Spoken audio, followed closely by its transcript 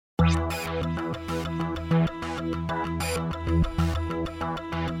Hey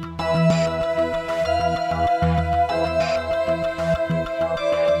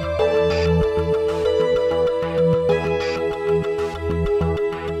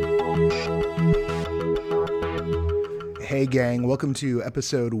gang, welcome to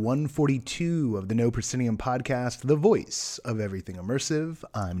episode 142 of the No Proscenium podcast, the voice of everything immersive.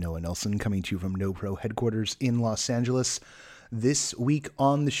 I'm Noah Nelson, coming to you from NoPro headquarters in Los Angeles. This week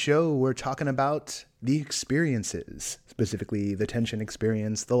on the show, we're talking about the experiences, specifically the Tension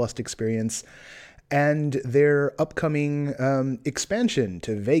experience, the Lust experience, and their upcoming expansion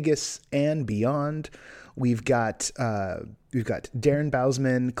to Vegas and beyond. We've got Darren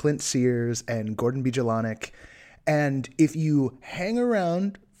Bousman, Clint Sears, and Gordon B. Jelonic. And if you hang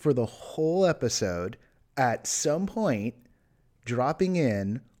around for the whole episode, at some point, dropping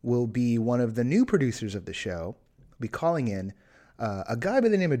in will be one of the new producers of the show. We'll be calling in a guy by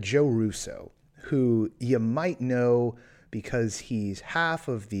the name of Joe Russo, who you might know because he's half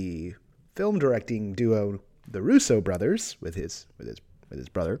of the film directing duo, the Russo brothers, with his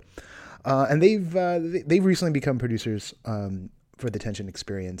brother, and they've recently become producers for the Tension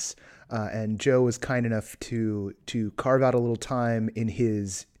experience. And Joe was kind enough to carve out a little time in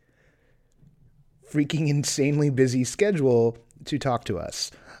his freaking insanely busy schedule to talk to us.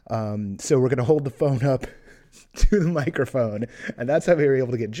 So we're going to hold the phone up to the microphone, and that's how we were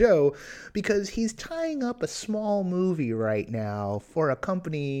able to get Joe, because he's tying up a small movie right now for a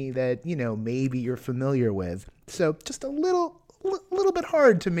company that, you know, maybe you're familiar with. So just a little bit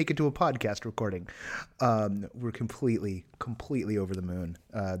hard to make it to a podcast recording. We're completely over the moon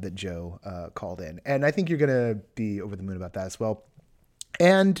that Joe called in, and I think you're gonna be over the moon about that as well.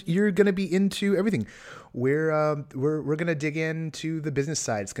 And you're gonna be into everything. We're gonna dig into the business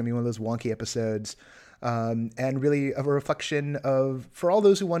side. It's gonna be one of those wonky episodes, and really of a reflection of, for all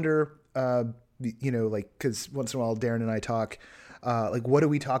those who wonder, you know, like, because once in a while Darren and I talk, like, what do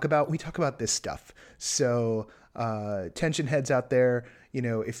we talk about? We talk about this stuff. So Tension heads out there, you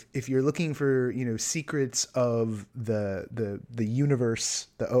know, if you're looking for, you know, secrets of the universe,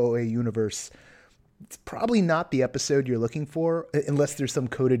 the OOA universe, it's probably not the episode you're looking for, unless there's some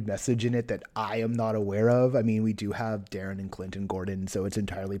coded message in it that I am not aware of. I mean, we do have Darren and Clint and Gordon, so it's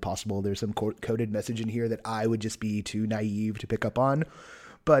entirely possible there's some coded message in here that I would just be too naive to pick up on.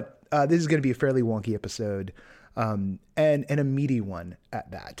 But this is going to be a fairly wonky episode. And a meaty one at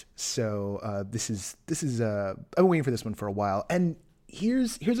that. So this is I've been waiting for this one for a while. And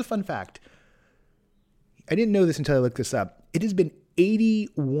here's a fun fact. I didn't know this until I looked this up. It has been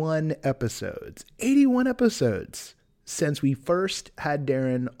 81 episodes since we first had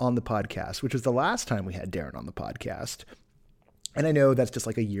Darren on the podcast, which was the last time we had Darren on the podcast. And I know that's just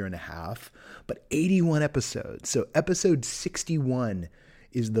like a year and a half, but 81 episodes. So episode 61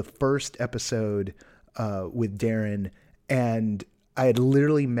 is the first episode with Darren, and I had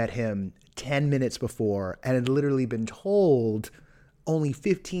literally met him 10 minutes before and had literally been told only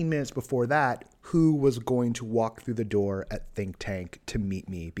 15 minutes before that who was going to walk through the door at Think Tank to meet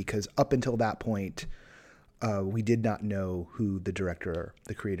me, because up until that point, we did not know who the director,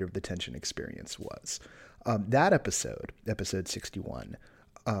 the creator of the Tension experience was. That episode 61,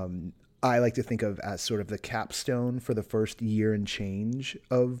 I like to think of as sort of the capstone for the first year and change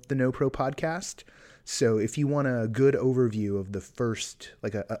of the NoPro podcast. So if you want a good overview of the first,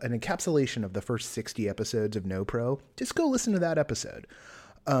 like an encapsulation of the first 60 episodes of NoPro, just go listen to that episode.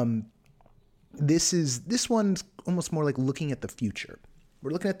 This one's almost more like looking at the future.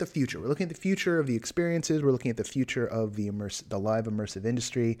 We're looking at the future. We're looking at the future of the experiences. We're looking at the future of the live immersive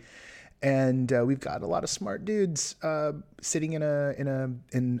industry. And we've got a lot of smart dudes sitting in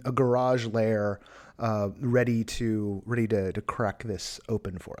a garage lair, ready to crack this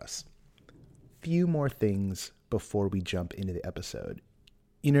open for us. Few more things before we jump into the episode.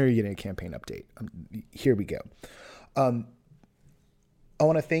 You know, you're getting a campaign update. Here we go. I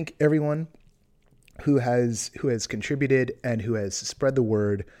want to thank everyone who has contributed and who has spread the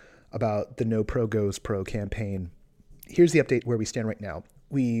word about the NoPro Goes Pro campaign. Here's the update where we stand right now.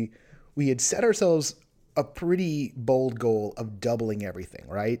 We had set ourselves a pretty bold goal of doubling everything,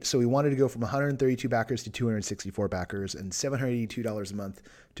 right? So we wanted to go from 132 backers to 264 backers, and $782 a month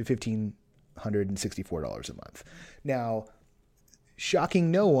to $1,564 a month. Now,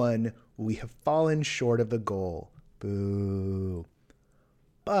 shocking no one, we have fallen short of the goal. Boo.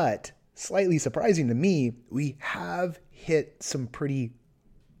 But slightly surprising to me, we have hit some pretty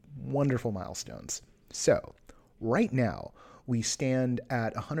wonderful milestones. So right now, we stand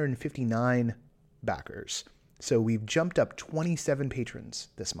at 159 backers. So we've jumped up 27 patrons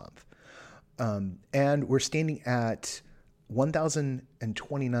this month. And we're standing at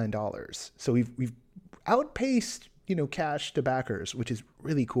 $1,029. So we've outpaced, cash to backers, which is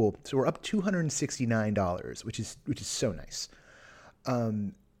really cool. So we're up $269, which is so nice.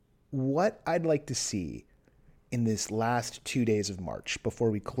 What I'd like to see in this last 2 days of March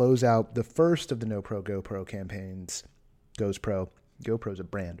before we close out the first of the No Pro GoPro campaigns, Goes Pro. GoPro's a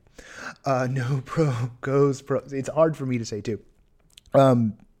brand. No Pro Goes Pro. It's hard for me to say too.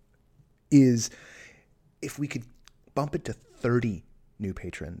 Is if we could bump it to 30 new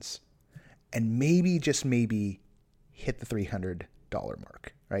patrons and maybe, just maybe, hit the $300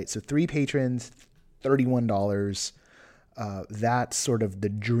 mark, right? So 3 patrons, $31. That's sort of the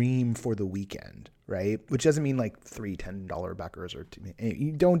dream for the weekend, right? Which doesn't mean like 3 $10 backers or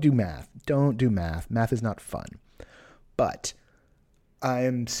don't do math. Don't do math. Math is not fun. But I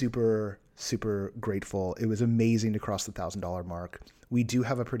am super, super grateful. It was amazing to cross the $1,000 mark. We do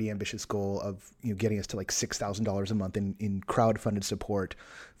have a pretty ambitious goal of getting us to like $6,000 a month in crowd-funded support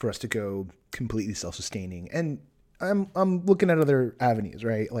for us to go completely self-sustaining. And I'm looking at other avenues,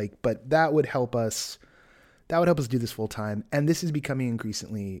 right? But that would help us. That would help us do this full time. And this is becoming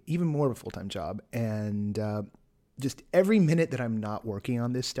increasingly even more of a full-time job. And just every minute that I'm not working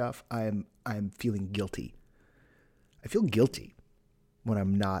on this stuff, I'm feeling guilty. I feel guilty when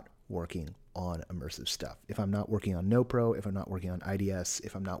I'm not working on immersive stuff. If I'm not working on NoPro, if I'm not working on IDS,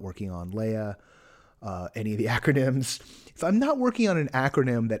 if I'm not working on Leia, any of the acronyms, if I'm not working on an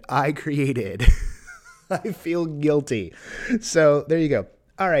acronym that I created, I feel guilty. So there you go.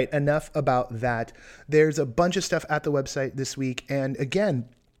 All right, enough about that. There's a bunch of stuff at the website this week. And again,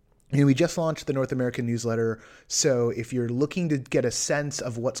 we just launched the North American newsletter. So if you're looking to get a sense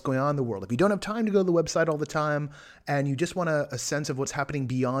of what's going on in the world, if you don't have time to go to the website all the time and you just want a sense of what's happening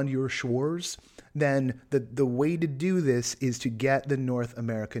beyond your shores, then the way to do this is to get the North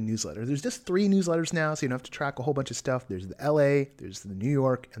American newsletter. There's just 3 newsletters now, so you don't have to track a whole bunch of stuff. There's the LA, there's the New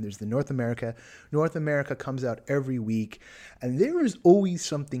York, and there's the North America. North America comes out every week, and there is always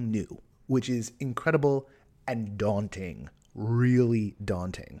something new, which is incredible and daunting, really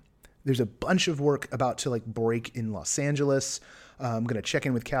daunting. There's a bunch of work about to break in Los Angeles. I'm going to check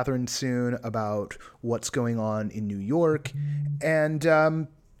in with Catherine soon about what's going on in New York. And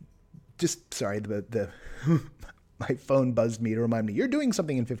sorry, the my phone buzzed me to remind me, you're doing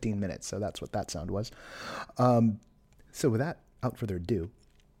something in 15 minutes. So that's what that sound was. So with that, without further ado,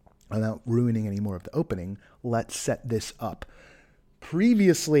 without ruining any more of the opening, let's set this up.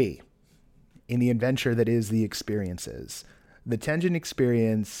 Previously, in the adventure that is the experiences, the Tenjin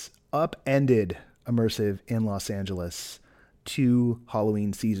Experience upended immersive in Los Angeles 2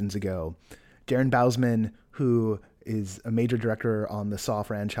 Halloween seasons ago. Darren Bousman, who is a major director on the Saw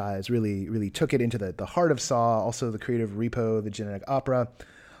franchise, really took it into the heart of Saw, also the creator of Repo, the Genetic Opera.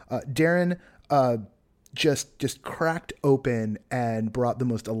 Darren just cracked open and brought the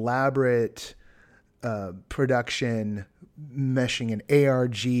most elaborate production, meshing an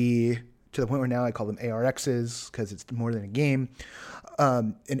ARG to the point where now I call them ARXs because it's more than a game,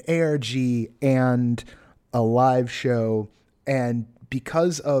 an ARG and a live show. And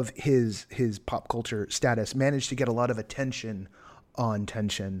because of his pop culture status, managed to get a lot of attention on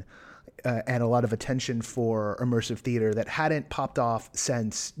Tension and a lot of attention for immersive theater that hadn't popped off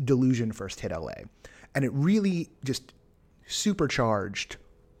since Delusion first hit LA. And it really just supercharged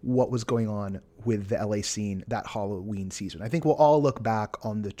what was going on with the LA scene that Halloween season. I think we'll all look back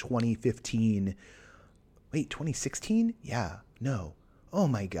on the 2016? Yeah, no. Oh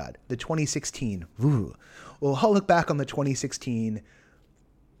my God, the 2016. Ooh. We'll all look back on the 2016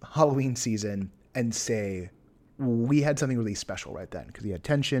 Halloween season and say, we had something really special right then, because you had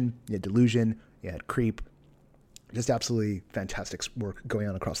Tension, you had Delusion, you had Creep. Just absolutely fantastic work going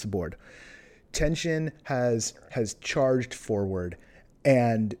on across the board. Tension has charged forward.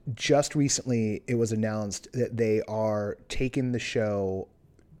 And just recently, it was announced that they are taking the show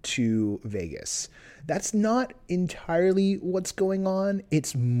to Vegas. That's not entirely what's going on.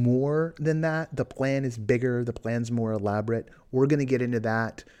 It's more than that. The plan is bigger. The plan's more elaborate. We're going to get into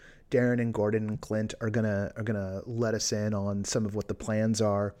that. Darren and Gordon and Clint are gonna let us in on some of what the plans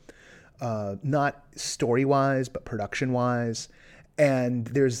are, not story-wise, but production-wise. And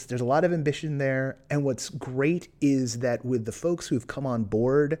there's a lot of ambition there. And what's great is that with the folks who've come on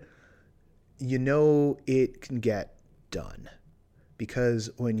board, it can get done. Because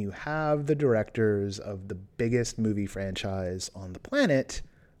when you have the directors of the biggest movie franchise on the planet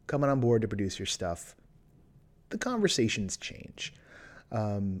coming on board to produce your stuff, the conversations change.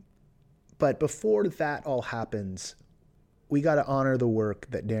 But before that all happens, we got to honor the work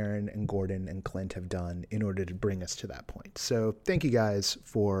that Darren and Gordon and Clint have done in order to bring us to that point. So thank you guys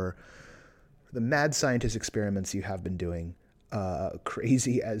for the mad scientist experiments you have been doing.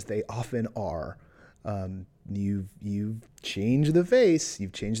 crazy as they often are, you've changed the face.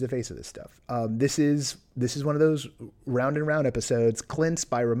 You've changed the face of this stuff. This is one of those round and round episodes. Clint's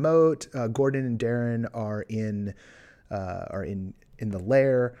by remote. Gordon and Darren are in the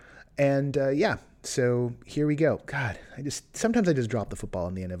lair, and yeah. So here we go. God, sometimes I just drop the football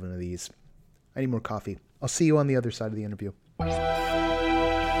in the end of one of these. I need more coffee. I'll see you on the other side of the interview.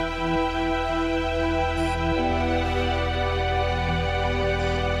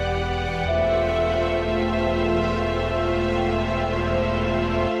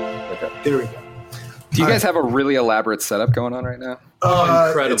 There we go. Do you guys have a really elaborate setup going on right now?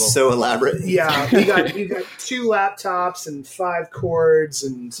 Incredible. It's so elaborate. Yeah. We got 2 laptops and 5 cords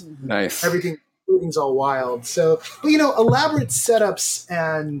and nice. Everything's all wild. So, but elaborate setups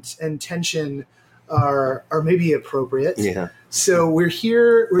and tension are maybe appropriate. Yeah. So we're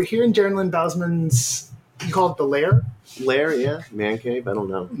here in Darren Lynn Bousman's, you call it the lair? Lair, yeah. Man cave, I don't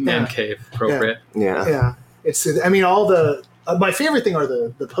know. Man cave, appropriate. Yeah. Yeah. It's, all the, my favorite thing are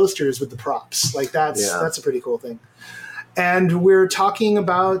the posters with the props. Like that's a pretty cool thing. And we're talking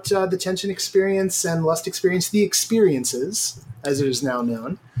about the tension experience and lust experience, the experiences, as it is now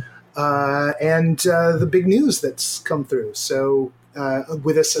known, and the big news that's come through. So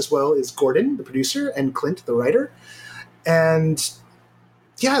with us as well is Gordon, the producer, and Clint, the writer. And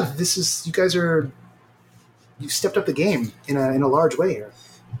yeah, you stepped up the game in a large way here.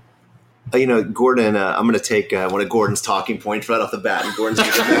 Gordon, I'm going to take one of Gordon's talking points right off the bat. And Gordon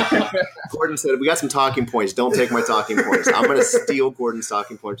said, we got some talking points. Don't take my talking points. I'm going to steal Gordon's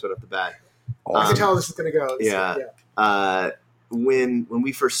talking points right off the bat. I can tell how this is going to go. When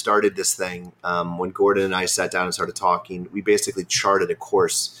we first started this thing, when Gordon and I sat down and started talking, we basically charted a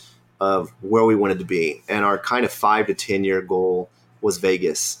course of where we wanted to be. And our kind of 5 to 10 year goal was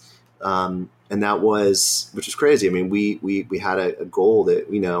Vegas. And that was, which was crazy. I mean, we had a goal that,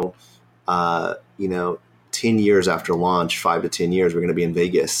 10 years after launch, 5 to 10 years, we're going to be in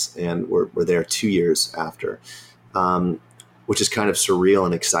Vegas, and we're there 2 years after, which is kind of surreal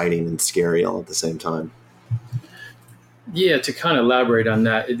and exciting and scary all at the same time. Yeah, to kind of elaborate on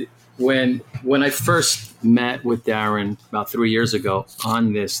that, when I first met with Darren about 3 years ago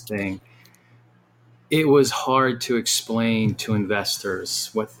on this thing, it was hard to explain to investors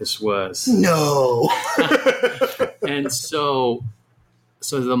what this was. No. And so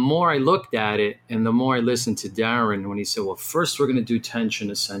the more I looked at it and the more I listened to Darren when he said, well, first we're going to do tension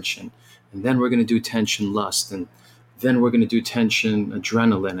ascension, and then we're going to do tension lust, and then we're going to do tension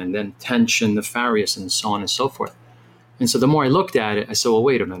adrenaline, and then tension nefarious, and so on and so forth. And so the more I looked at it, I said, well,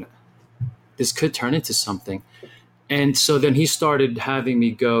 wait a minute. This could turn into something. And so then he started having me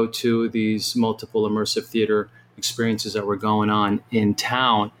go to these multiple immersive theater experiences that were going on in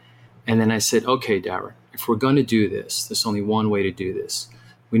town. And then I said, okay, Darren, if we're going to do this, there's only one way to do this.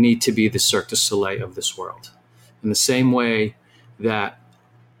 We need to be the Cirque du Soleil of this world. In the same way that,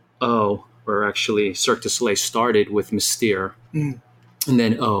 Cirque du Soleil started with Mystere, and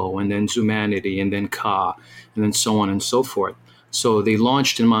then and then Zumanity, and then Ka, and then so on and so forth. So they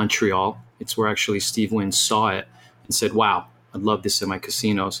launched in Montreal. It's where actually Steve Wynn saw it and said, wow, I'd love this in my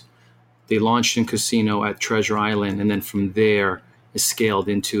casinos. They launched in Casino at Treasure Island, and then from there, is scaled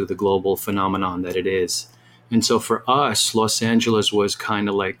into the global phenomenon that it is. And so for us, Los Angeles was kind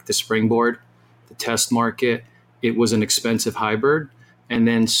of like the springboard, the test market. It was an expensive hybrid. And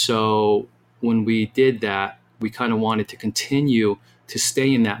then so when we did that, we kind of wanted to continue to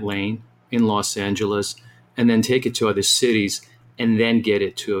stay in that lane in Los Angeles and then take it to other cities and then get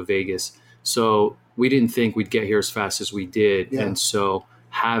it to a Vegas. So we didn't think we'd get here as fast as we did. Yeah. And so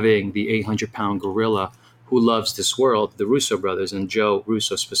having the 800-pound gorilla who loves this world, the Russo brothers, and Joe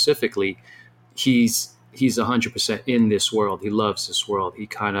Russo specifically, he's 100% in this world. He loves this world.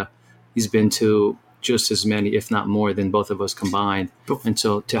 He's been to just as many, if not more, than both of us combined. And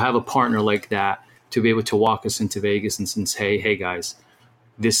so to have a partner like that, to be able to walk us into Vegas and say, hey guys,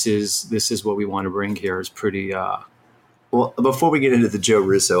 this is what we want to bring here is pretty. Well, before we get into the Joe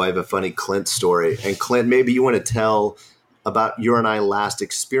Russo, I have a funny Clint story. And Clint, maybe you want to tell about your and I last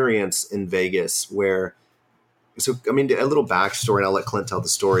experience in Vegas where. So, I mean, a little backstory, and I'll let Clint tell the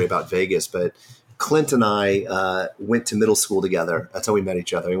story about Vegas, but Clint and I went to middle school together. That's how we met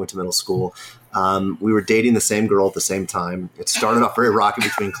each other. We went to middle school. We were dating the same girl at the same time. It started off very rocky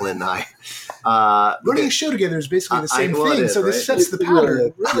between Clint and I. Running a show together is basically the same thing, so this sets the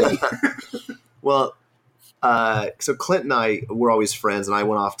pattern. Really. Well, so Clint and I were always friends, and I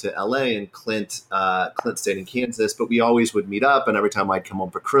went off to LA, and Clint stayed in Kansas, but we always would meet up, and every time I'd come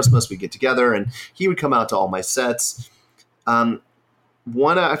home for Christmas, we'd get together, and he would come out to all my sets.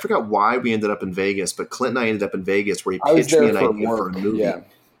 one, I forgot why we ended up in Vegas, but Clint and I ended up in Vegas where he I was pitched me there an for idea for a work. movie, Yeah.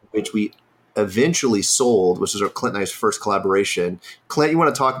 which we eventually sold, which was our Clint and I's first collaboration. Clint, you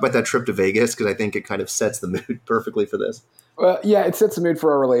want to talk about that trip to Vegas? Because I think it kind of sets the mood perfectly for this. Well, yeah, it sets the mood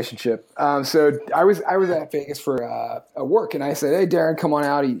for our relationship. So I was at Vegas for a work, and I said, "Hey, Darren, come on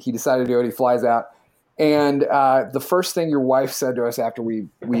out." He decided to do it. He flies out, and the first thing your wife said to us after we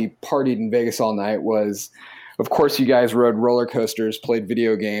partied in Vegas all night was, "Of course, you guys rode roller coasters, played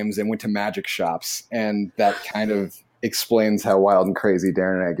video games, and went to magic shops." And that kind of explains how wild and crazy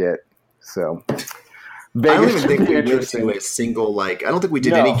Darren and I get. So Vegas I don't even think should be we went interesting. to a single, I don't think we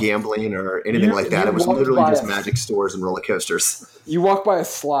did No. any gambling or anything like that. You It was walked literally by just us. magic stores and roller coasters. You walked by a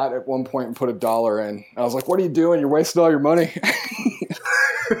slot at one point and put $1 in. I was like, "What are you doing? You're wasting all your money."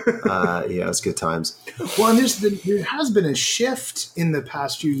 Yeah, it was good times. Well, and there has been a shift in the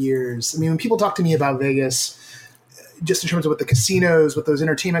past few years. I mean, when people talk to me about Vegas, just in terms of what the casinos, what those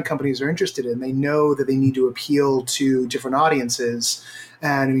entertainment companies are interested in, they know that they need to appeal to different audiences.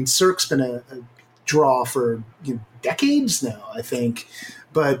 And I mean, Cirque's been a draw for decades now, I think,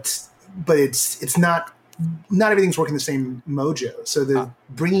 but it's not everything's working the same mojo. So the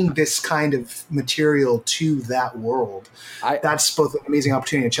bringing this kind of material to that world, that's both an amazing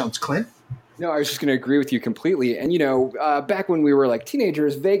opportunity and a challenge. Clint? No, I was just going to agree with you completely. And, back when we were like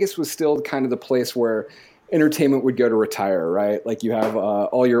teenagers, Vegas was still kind of the place where entertainment would go to retire, right? Like you have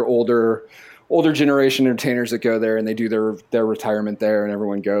all your older generation entertainers that go there and they do their retirement there and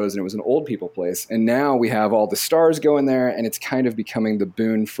everyone goes, and it was an old people place. And now we have all the stars going there, and it's kind of becoming the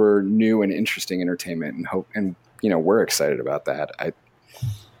boon for new and interesting entertainment, and we're excited about that.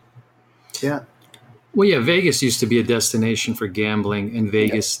 Yeah. Well, yeah, Vegas used to be a destination for gambling, and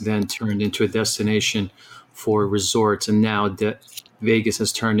Vegas then turned into a destination for resorts, and now Vegas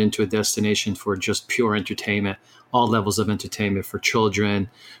has turned into a destination for just pure entertainment, all levels of entertainment for children,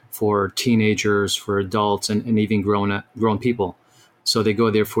 for teenagers, for adults, and even grown people. So they go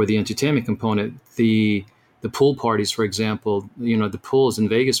there for the entertainment component. The pool parties, for example, the pools in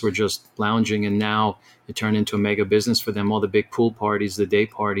Vegas were just lounging, and now it turned into a mega business for them. All the big pool parties, the day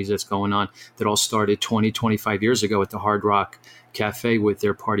parties that's going on, that all started 20, 25 years ago at the Hard Rock Cafe with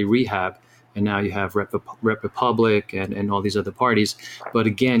their party rehab. And now you have Rep Republic and all these other parties. But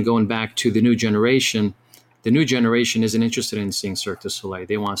again, going back to the new generation isn't interested in seeing Cirque du Soleil.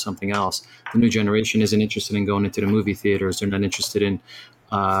 They want something else. The new generation isn't interested in going into the movie theaters. They're not interested in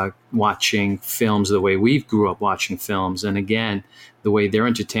watching films the way we grew up watching films. And again, the way they're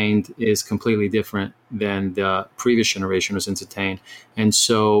entertained is completely different than the previous generation was entertained. And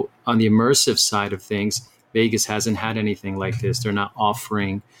so on the immersive side of things, Vegas hasn't had anything like this. They're not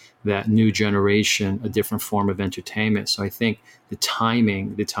offering that new generation a different form of entertainment. So I think the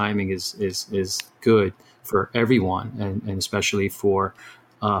timing is good for everyone, and especially for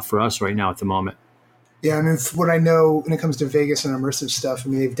us right now at the moment. Yeah, I mean, what I know when it comes to Vegas and immersive stuff, I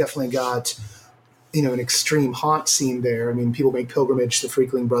mean, they've definitely got, an extreme haunt scene there. I mean, people make pilgrimage to the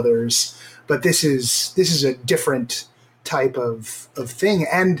Freakling Brothers, but this is a different type of thing.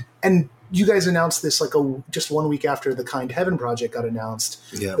 And you guys announced this just 1 week after the Kind Heaven project got announced.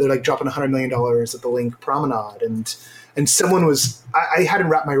 Yeah. They're dropping $100 million at the Link Promenade, and someone was, I hadn't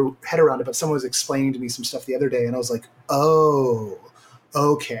wrapped my head around it, but someone was explaining to me some stuff the other day, and I was like, oh,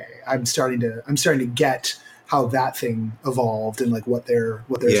 okay, I'm starting to get how that thing evolved and what they're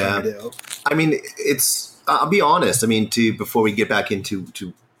trying to do. I mean, I'll be honest. I mean, before we get back into,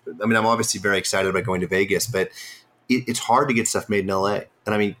 I'm obviously very excited about going to Vegas, but it's hard to get stuff made in LA.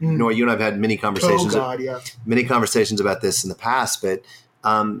 And I mean, you and I have had many conversations, many conversations about this in the past, but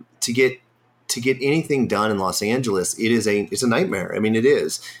to get anything done in Los Angeles, it's a nightmare. I mean, it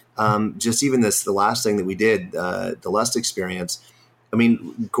is. Just even the last thing that we did, the Lust Experience. I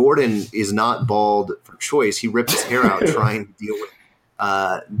mean, Gordon is not bald for choice. He ripped his hair out trying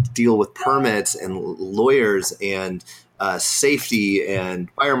to deal with permits and lawyers and safety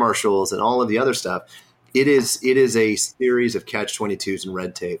and fire marshals and all of the other stuff. It is a series of catch-22s and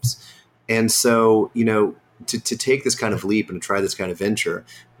red tapes. And so, to take this kind of leap and to try this kind of venture,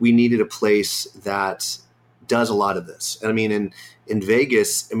 we needed a place that does a lot of this. And I mean, in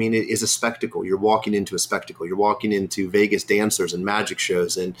Vegas, I mean, it is a spectacle. You're walking into a spectacle. You're walking into Vegas dancers and magic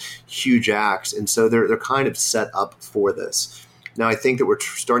shows and huge acts. And so they're kind of set up for this. Now, I think that we're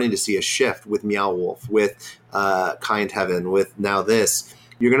starting to see a shift with Meow Wolf, with Kind Heaven, with now this.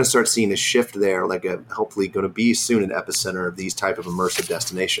 You're going to start seeing a shift there, hopefully going to be soon an epicenter of these type of immersive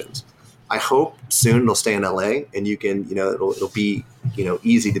destinations. I hope soon it'll stay in LA and you can, it'll be,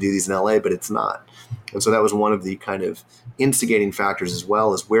 easy to do these in LA, but it's not. And so that was one of the kind of instigating factors, as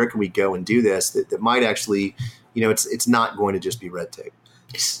well as where can we go and do this that might actually it's not going to just be red tape.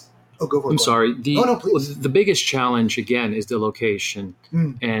 Oh, go for it. I'm sorry. No, please. The biggest challenge, again, is the location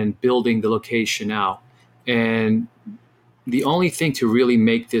and building the location out. And the only thing to really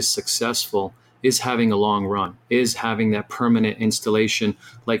make this successful is having a long run, is having that permanent installation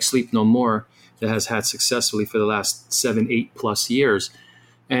like Sleep No More that has had successfully for the last 7-8+ years.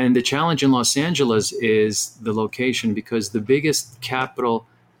 And the challenge in Los Angeles is the location, because the biggest capital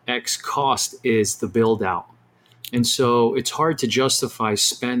X cost is the build out. And so it's hard to justify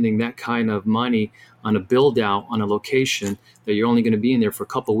spending that kind of money on a build out on a location that you're only going to be in there for a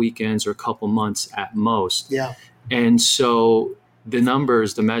couple weekends or a couple months at most. Yeah. And so the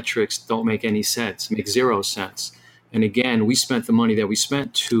numbers, the metrics don't make any sense, make zero sense. And again, we spent the money that we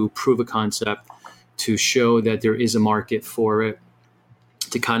spent to prove a concept, to show that there is a market for it,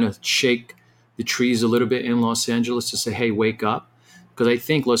 to kind of shake the trees a little bit in Los Angeles to say, hey, wake up. Because I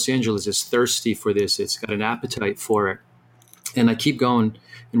think Los Angeles is thirsty for this. It's got an appetite for it. And I keep going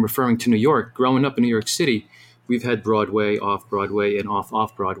and referring to New York. Growing up in New York City, we've had Broadway, off-Broadway, and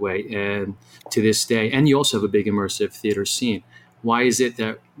off-Broadway. And to this day, and you also have a big immersive theater scene. Why is it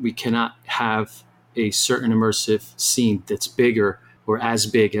that we cannot have a certain immersive scene that's bigger or as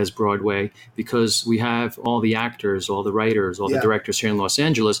big as Broadway? Because we have all the actors, all the writers, all the directors here in Los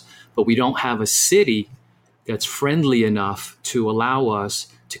Angeles, but we don't have a city that's friendly enough to allow us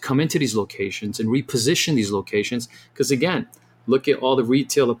to come into these locations and reposition these locations. Because again, look at all the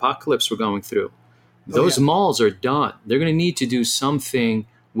retail apocalypse we're going through. Those malls are done. They're going to need to do something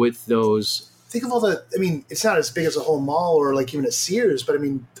with those. Think of all it's not as big as a whole mall or like even a Sears, but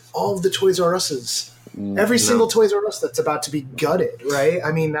all of the Toys R Us's. Every single Toys R Us that's about to be gutted, right?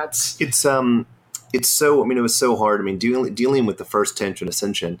 That's... It's so, it was so hard. Dealing with the first tension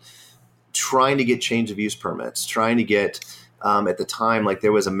Ascension, trying to get change of use permits, trying to get, at the time, like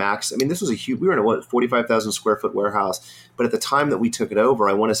there was a max. This was a huge, we were in a 45,000 square foot warehouse, but at the time that we took it over,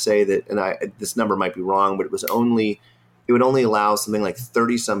 I want to say that, and this number might be wrong, but it would only allow something like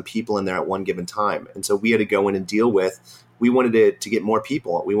 30 some people in there at one given time. And so we had to go in and deal with, we wanted to get more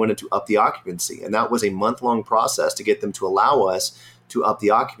people. We wanted to up the occupancy. And that was a month-long process to get them to allow us to up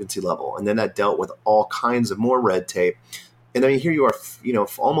the occupancy level. And then that dealt with all kinds of more red tape. And then here you are,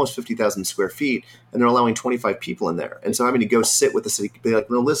 almost 50,000 square feet, and they're allowing 25 people in there. And so having to go sit with the city, be like,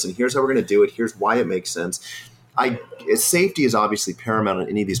 no, listen, here's how we're going to do it. Here's why it makes sense. Safety is obviously paramount in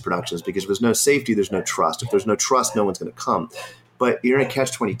any of these productions, because if there's no safety, there's no trust. If there's no trust, no one's going to come. But you're in a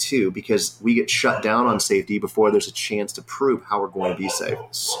catch-22 because we get shut down on safety before there's a chance to prove how we're going to be safe.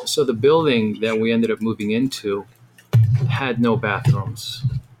 So the building that we ended up moving into had no bathrooms,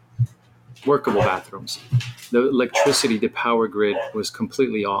 workable bathrooms. The electricity, the power grid was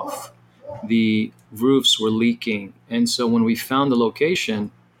completely off. The roofs were leaking. And so when we found the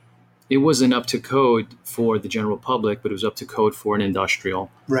location, it wasn't up to code for the general public, but it was up to code for an industrial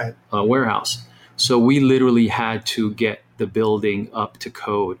warehouse. So we literally had to get the building up to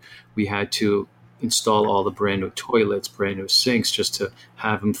code. We had to install all the brand new toilets, brand new sinks, just to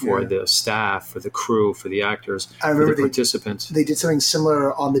have them for the staff, for the crew, for the actors, for the participants. They did something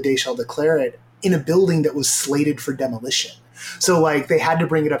similar on the day Shall Declare It in a building that was slated for demolition. So they had to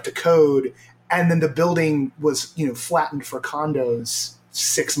bring it up to code, and then the building was, flattened for condos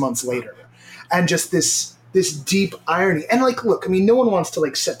 6 months later. And just this deep irony. And look, no one wants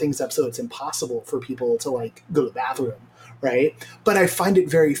to set things up so it's impossible for people to go to the bathroom, right? But I find it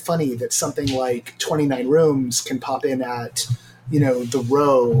very funny that something like 29 rooms can pop in at, the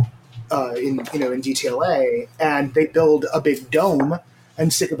Row in DTLA, and they build a big dome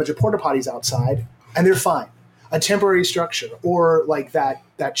and stick a bunch of porta potties outside, and they're fine. A temporary structure, or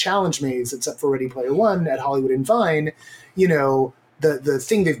that challenge maze that's up for Ready Player One at Hollywood and Vine, the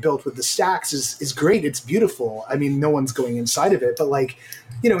thing they've built with the stacks is great. It's beautiful. No one's going inside of it, but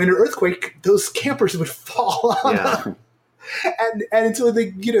in an earthquake, those campers would fall on them. And so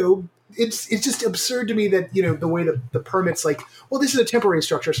it's just absurd to me that, the way the permits, this is a temporary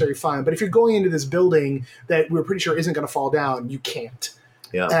structure, so you're fine. But if you're going into this building that we're pretty sure isn't going to fall down, you can't.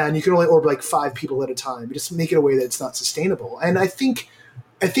 Yeah. And you can only order 5 people at a time. You just make it a way that it's not sustainable. And I think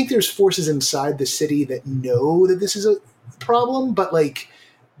there's forces inside the city that know that this is a problem, but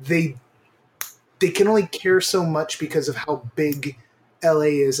they can only care so much because of how big LA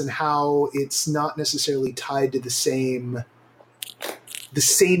is and how it's not necessarily tied to the same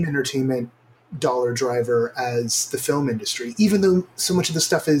entertainment dollar driver as the film industry, even though so much of the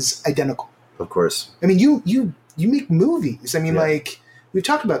stuff is identical. Of course. You make movies. We've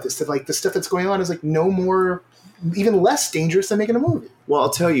talked about this, that the stuff that's going on is no more, even less dangerous than making a movie. Well, I'll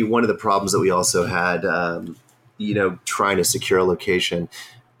tell you one of the problems that we also had, trying to secure a location.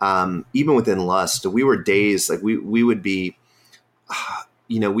 even within Lust, we were days like we would be,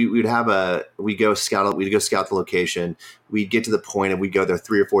 we'd go scout the location. We'd get to the point and we'd go there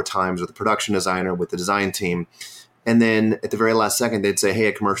 3 or 4 times with the production designer, with the design team. And then at the very last second, they'd say, hey,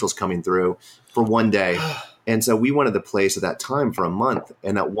 a commercial's coming through for one day. And so we wanted the place at that time for a month.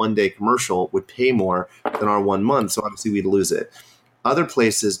 And that one day commercial would pay more than our 1 month. So obviously we'd lose it. Other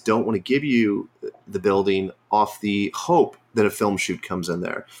places don't want to give you the building off the hope that a film shoot comes in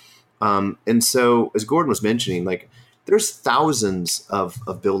there. And so as Gordon was mentioning, like, there's thousands of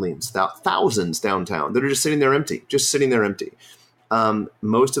buildings, thousands downtown that are just sitting there empty.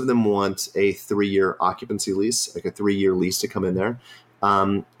 Most of them want a 3-year occupancy lease, like a 3-year lease to come in there.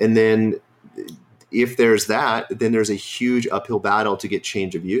 And then if there's that, then there's a huge uphill battle to get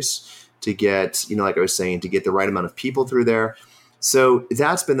change of use, to get, like I was saying, to get the right amount of people through there. So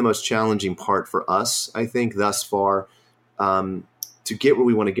that's been the most challenging part for us, I think, thus far, to get where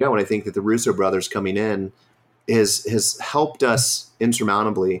we want to go. And I think that the Russo brothers coming in has helped us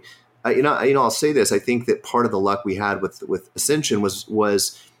insurmountably. I'll say this. I think that part of the luck we had with Ascension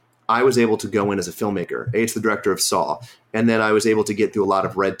was I was able to go in as a filmmaker. It's the director of Saw. And then I was able to get through a lot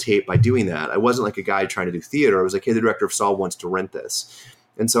of red tape by doing that. I wasn't like a guy trying to do theater. I was like, hey, the director of Saw wants to rent this.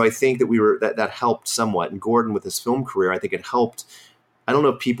 And so I think that that helped somewhat. And Gordon, with his film career, I think it helped. I don't know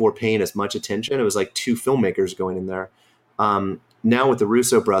if people were paying as much attention. It was like 2 filmmakers going in there. Now with the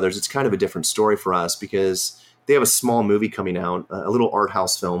Russo brothers, it's kind of a different story for us because they have a small movie coming out, a little art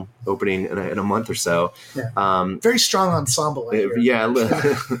house film opening in a month or so. Yeah. Very strong ensemble. It's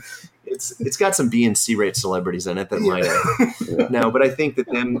got some B and C rate celebrities in it that might. No, but I think that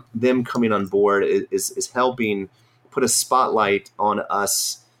them coming on board is helping put a spotlight on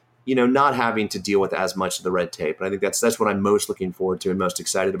us, not having to deal with as much of the red tape. And I think that's what I'm most looking forward to and most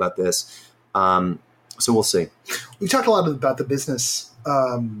excited about this. So we'll see. We've talked a lot about the business.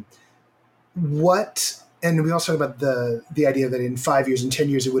 And we also talked about the idea that in 5 years and 10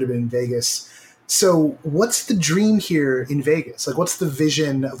 years, it would have been in Vegas. So what's the dream here in Vegas? Like, what's the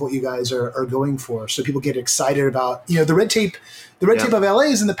vision of what you guys are going for? So people get excited about, the red tape of LA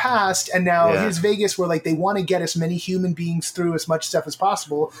is in the past. And now here's Vegas where like they want to get as many human beings through as much stuff as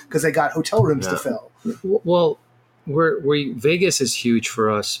possible because they got hotel rooms to fill. Well, Vegas is huge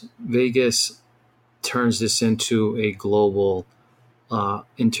for us. Vegas turns this into a global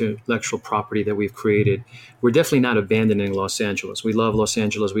intellectual property that we've created. We're definitely not abandoning Los Angeles. We love Los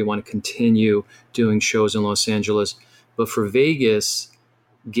Angeles. We want to continue doing shows in Los Angeles. But for Vegas,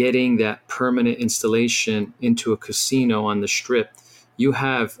 getting that permanent installation into a casino on the Strip, you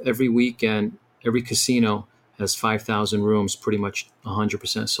have every weekend, every casino has 5,000 rooms, pretty much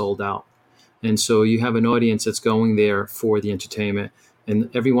 100% sold out. And so you have an audience that's going there for the entertainment. And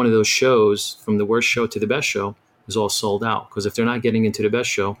every one of those shows, from the worst show to the best show, is all sold out. Because if they're not getting into the best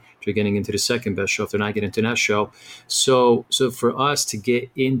show, they're getting into the second best show. If they're not getting into that show. So for us to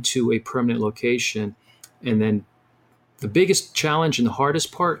get into a permanent location, and then the biggest challenge and the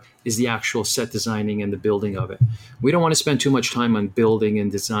hardest part is the actual set designing and the building of it. We don't want to spend too much time on building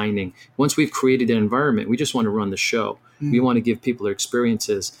and designing. Once we've created an environment, we just want to run the show. We want to give people their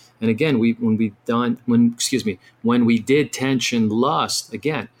experiences. And again, when we did Tension Lust,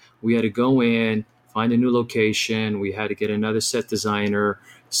 again, we had to go in, find a new location. We had to get another set designer,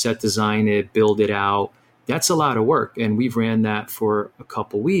 set design it, build it out. That's a lot of work. And we've ran that for a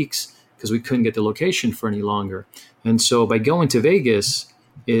couple weeks because we couldn't get the location for any longer. And so by going to Vegas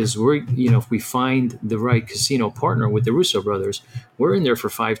if we find the right casino partner with the Russo brothers, we're in there for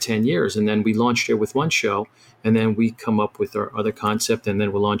 5-10 years. And then we launched there with one show, and then we come up with our other concept, and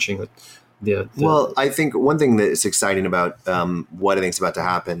then we're launching Well, I think one thing that is exciting about what I think is about to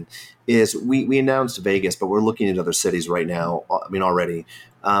happen is we announced Vegas, but we're looking at other cities right now. I mean, already.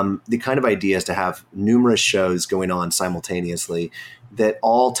 The kind of idea is to have numerous shows going on simultaneously that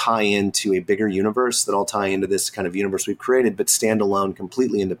all tie into a bigger universe, that all tie into this kind of universe we've created, but stand alone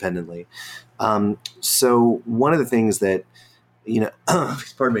completely independently. So one of the things that,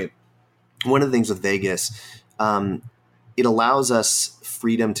 pardon me, one of the things with Vegas, it allows us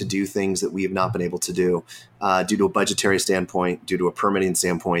freedom to do things that we have not been able to do due to a budgetary standpoint, due to a permitting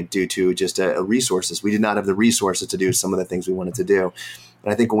standpoint, due to just resources. We did not have the resources to do some of the things we wanted to do.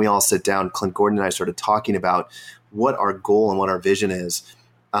 And I think when we all sit down, Clint Gordon and I started talking about what our goal and what our vision is.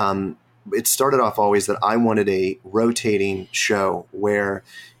 It started off always that I wanted a rotating show where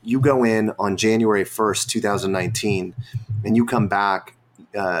you go in on January 1st, 2019, and you come back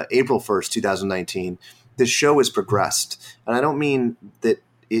April 1st, 2019. The show has progressed. And I don't mean that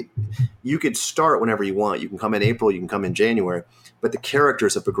you could start whenever you want. You can come in April, you can come in January, but the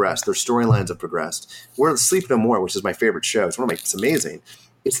characters have progressed. Their storylines have progressed. We're Sleep No More, which is my favorite show. It's amazing.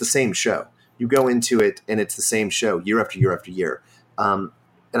 it's the same show. You go into it and it's the same show year after year after year.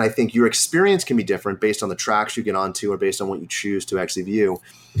 And I think your experience can be different based on the tracks you get onto or based on what you choose to actually view.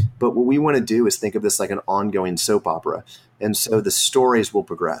 But what we want to do is think of this like an ongoing soap opera. And so the stories will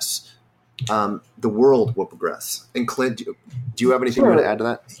progress. The world will progress. And Clint, do you have anything you want to add to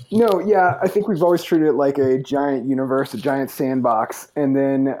that? No, yeah, I think we've always treated it like a giant universe, a giant sandbox, and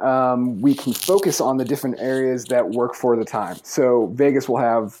then we can focus on the different areas that work for the time. So Vegas will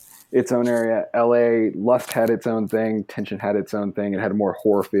have its own area. LA, Lust had its own thing. Tension had its own thing. It had a more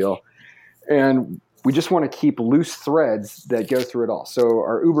horror feel. And we just want to keep loose threads that go through it all. So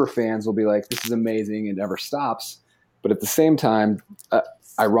our Uber fans will be like, this is amazing. It never stops. But at the same time,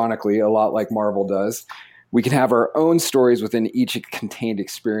 ironically, a lot like Marvel does, we can have our own stories within each contained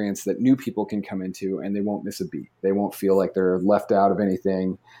experience that new people can come into and they won't miss a beat. They won't feel like they're left out of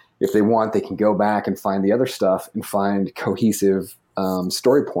anything. If they want, they can go back and find the other stuff and find cohesive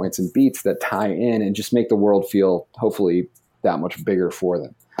story points and beats that tie in and just make the world feel hopefully that much bigger for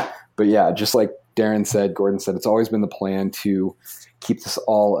them. But yeah, just like Darren said, Gordon said, it's always been the plan to keep this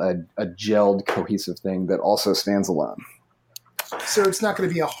all a gelled, cohesive thing that also stands alone. So it's not going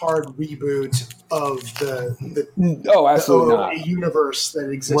to be a hard reboot of the absolutely not. universe that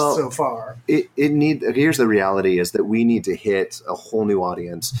exists so far. Here's the reality is that we need to hit a whole new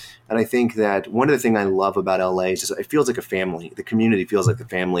audience. And I think that one of the things I love about LA is just, it feels like a family. The community feels like a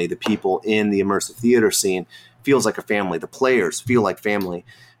family. The people in the immersive theater scene feels like a family. The players feel like family.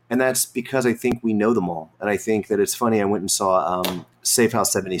 And that's because I think we know them all. And I think that it's funny. I went and saw Safe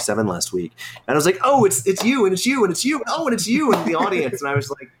House 77 last week. And I was like, oh, it's you, and it's you, and it's you. Oh, and it's you in the audience. And I was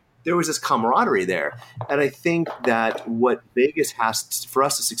like, there was this camaraderie there. And I think that what Vegas has, for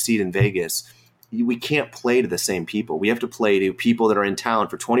us to succeed in Vegas, we can't play to the same people. We have to play to people that are in town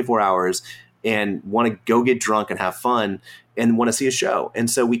for 24 hours and want to go get drunk and have fun and want to see a show. And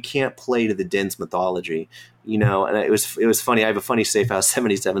so we can't play to the dense mythology, and it was funny. I have a funny Safe House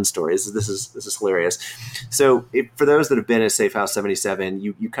 77 story. This is hilarious. So for those that have been at Safe House 77,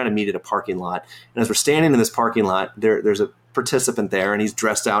 you kind of meet at a parking lot. And as we're standing in this parking lot, there's a participant there, and he's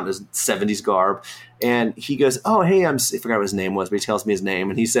dressed out in his 70s garb. And he goes, oh, hey, I forgot what his name was, but he tells me his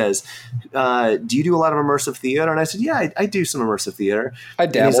name. And he says, do you do a lot of immersive theater? And I said, yeah, I do some immersive theater. I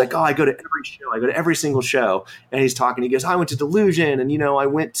dabble. And he's like, oh, I go to every show. I go to every single show. And he's talking. He goes, I went to Delusion. And, I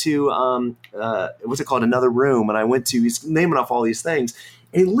went to, what's it called? Another Room. And I went to, he's naming off all these things.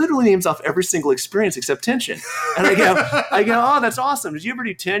 And he literally names off every single experience except Tension. And I go, oh, that's awesome. Did you ever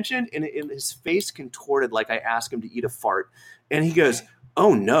do Tension? And his face contorted like I asked him to eat a fart. And he goes,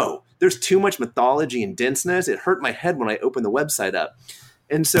 oh, no. There's too much mythology and denseness. It hurt my head when I opened the website up.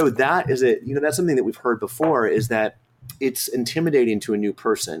 And so that is it. That's something that we've heard before, is that it's intimidating to a new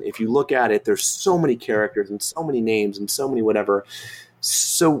person. If you look at it, there's so many characters and so many names and so many whatever.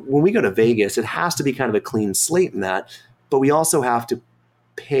 So when we go to Vegas, it has to be kind of a clean slate in that, but we also have to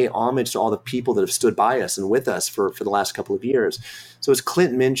pay homage to all the people that have stood by us and with us for the last couple of years. So as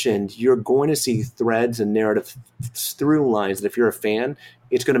Clint mentioned, you're going to see threads and narrative through lines that if you're a fan,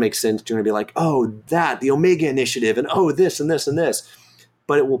 it's going to make sense. You're going to be like, oh, the Omega Initiative, and oh, this and this and this.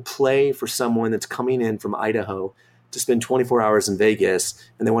 But it will play for someone that's coming in from Idaho to spend 24 hours in Vegas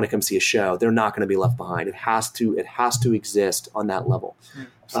and they want to come see a show. They're not going to be left behind. It has to exist on that level.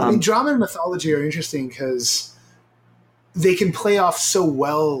 Drama and mythology are interesting because they can play off so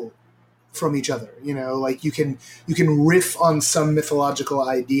well from each other. Like you can riff on some mythological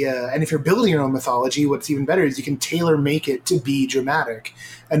idea, and if you're building your own mythology, what's even better is you can tailor make it to be dramatic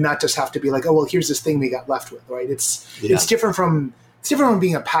and not just have to be like, oh well, here's this thing we got left with, right? It's different from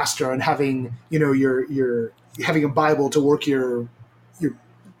being a pastor and having your having a Bible to work your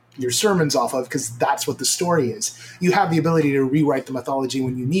sermons off of, because that's what the story is. You have the ability to rewrite the mythology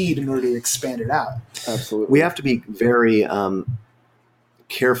when you need in order to expand it out. Absolutely. We have to be very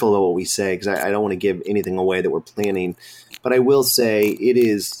careful about what we say, because I don't want to give anything away that we're planning. But I will say it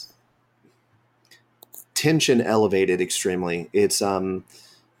is Tension elevated extremely. It's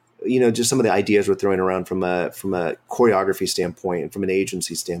just some of the ideas we're throwing around from a choreography standpoint and from an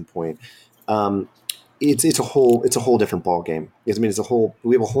agency standpoint. It's a whole different ball game. We have a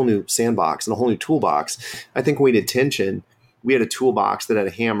whole new sandbox and a whole new toolbox. I think when we did Tension, we had a toolbox that had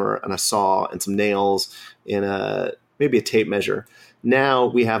a hammer and a saw and some nails and maybe a tape measure. Now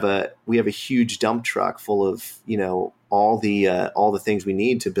we have a huge dump truck full of all the things we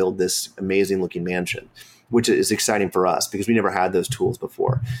need to build this amazing looking mansion, which is exciting for us because we never had those tools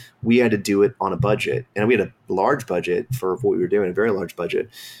before. We had to do it on a budget, and we had a large budget for what we were doing, a very large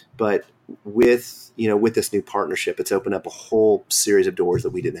budget. But with this new partnership, it's opened up a whole series of doors that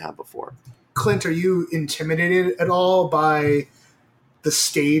we didn't have before. Clint, are you intimidated at all by the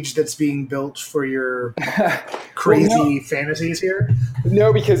stage that's being built for your crazy fantasies here?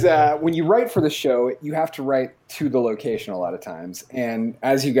 No, because when you write for the show, you have to write to the location a lot of times. And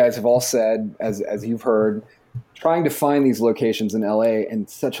as you guys have all said, as you've heard, trying to find these locations in LA and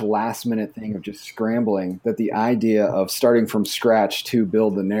such a last minute thing of just scrambling, that the idea of starting from scratch to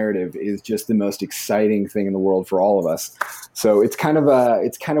build the narrative is just the most exciting thing in the world for all of us. So it's kind of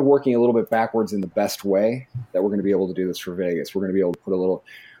working a little bit backwards in the best way that we're going to be able to do this for Vegas. We're going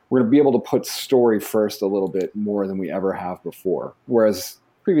to be able to put story first a little bit more than we ever have before. Whereas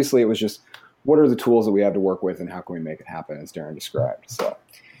previously it was just, what are the tools that we have to work with and how can we make it happen, as Darren described. So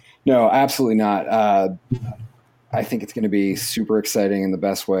no, absolutely not. I think it's going to be super exciting in the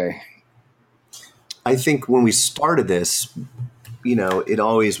best way. I think when we started this, it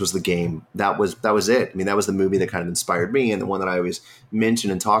always was the game. That was it. I mean, that was the movie that kind of inspired me and the one that I always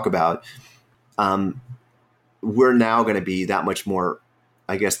mention and talk about. We're now going to be that much more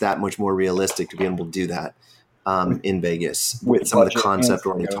realistic to be able to do that in Vegas with some of the concept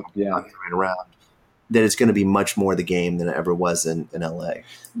we're going to talk about right around. That it's going to be much more the game than it ever was in LA.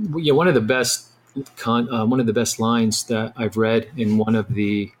 Yeah, one of the best lines that I've read in one of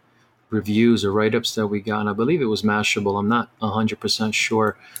the reviews or write-ups that we got, and I believe it was Mashable, I'm not 100%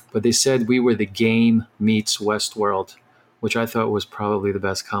 sure, but they said we were the game meets Westworld, which I thought was probably the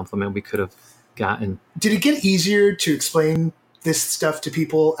best compliment we could have gotten. Did it get easier to explain this stuff to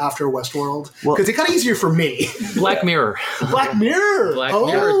people after Westworld? Because it got easier for me. Black Mirror. Black Mirror. Black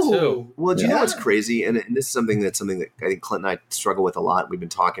Mirror too. Well, do you know what's crazy? And this is something that I think Clint and I struggle with a lot. We've been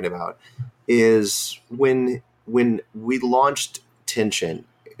talking about is when we launched Tension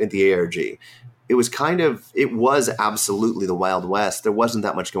at the ARG, it was absolutely the Wild West. There wasn't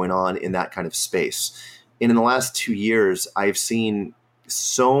that much going on in that kind of space. And in the last 2 years, I've seen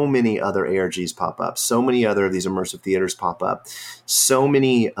so many other ARGs pop up, so many other of these immersive theaters pop up, so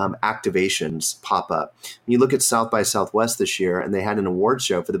many activations pop up. When you look at South by Southwest this year, and they had an award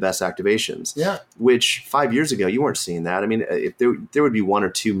show for the best activations, which 5 years ago, you weren't seeing that. I mean, if there would be one or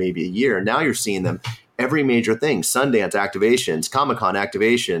two maybe a year. Now you're seeing them every major thing, Sundance activations, Comic-Con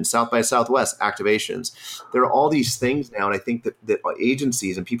activations, South by Southwest activations. There are all these things now, and I think that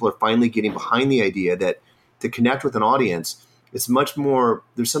agencies and people are finally getting behind the idea that to connect with an audience, it's much more,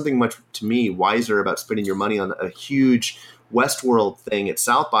 there's something much, to me, wiser about spending your money on a huge Westworld thing at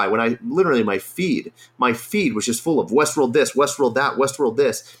South by, when I literally, my feed was just full of Westworld this, Westworld that, Westworld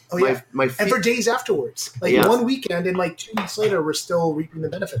this. Oh, yeah. My feed, and for days afterwards. One weekend and 2 weeks later, we're still reaping the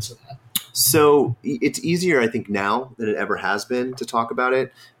benefits of that. So it's easier, I think, now than it ever has been to talk about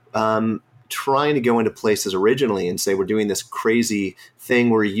it. Trying to go into places originally and say we're doing this crazy thing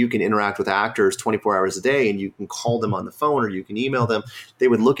where you can interact with actors 24 hours a day and you can call them on the phone or you can email them. They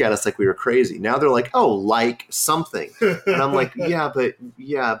would look at us like we were crazy. Now they're like, oh, like something. And I'm like, but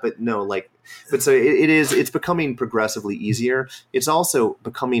no, but so it's becoming progressively easier. It's also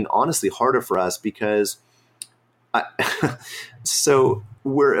becoming honestly harder for us because something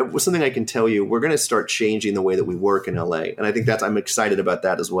I can tell you, we're going to start changing the way that we work in LA. And I think I'm excited about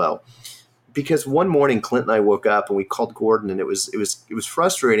that as well. Because one morning, Clint and I woke up and we called Gordon, and it was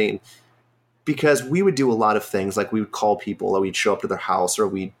frustrating because we would do a lot of things, like we would call people, or we'd show up to their house, or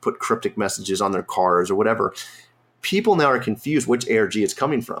we'd put cryptic messages on their cars or whatever. People now are confused which ARG it's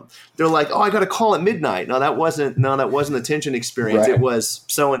coming from. They're like, "Oh, I got a call at midnight." No, that wasn't the Tension experience. Right. It was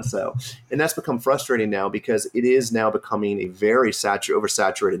so and so, and that's become frustrating now because it is now becoming a very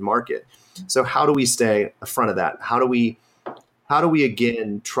oversaturated market. So how do we stay in front of that? How do we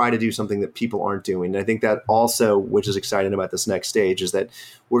again try to do something that people aren't doing? And I think that also, which is exciting about this next stage, is that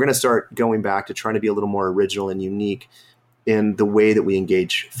we're going to start going back to trying to be a little more original and unique in the way that we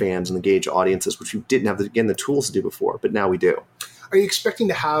engage fans and engage audiences, which we didn't have, the tools to do before, but now we do. Are you expecting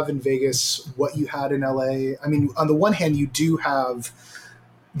to have in Vegas what you had in LA? I mean, on the one hand, you do have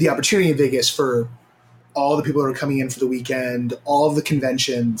the opportunity in Vegas for all the people that are coming in for the weekend, all of the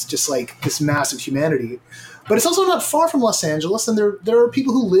conventions, just like this massive humanity. But it's also not far from Los Angeles, and there are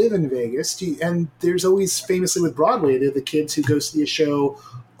people who live in Vegas, and there's always, famously with Broadway, they're the kids who go see a show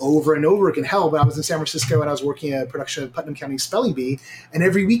over and over again. Hell, when I was in San Francisco and I was working a production of Putnam County Spelling Bee, and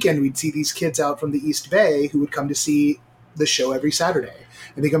every weekend we'd see these kids out from the East Bay who would come to see the show every Saturday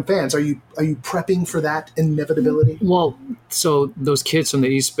and become fans. Are you prepping for that inevitability? Well, so those kids from the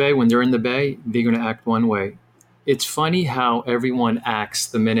East Bay, when they're in the Bay, they're going to act one way. It's funny how everyone acts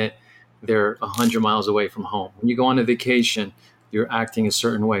the minute they're 100 miles away from home. When you go on a vacation, you're acting a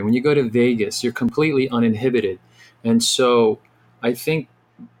certain way. When you go to Vegas, you're completely uninhibited. And so I think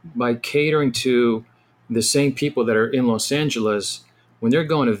by catering to the same people that are in Los Angeles, when they're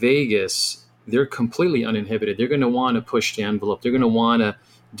going to Vegas, they're completely uninhibited. They're going to want to push the envelope. They're going to want to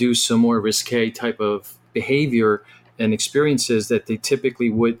do some more risque type of behavior and experiences that they typically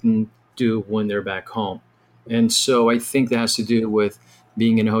wouldn't do when they're back home. And so I think that has to do with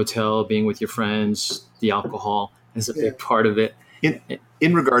being in a hotel, being with your friends. The alcohol is a big part of it.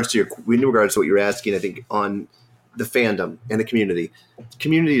 In regards to what you're asking, I think on the fandom and the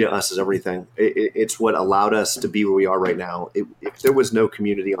community to us is everything. It's what allowed us to be where we are right now. If there was no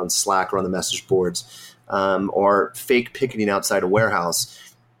community on Slack or on the message boards, or fake picketing outside a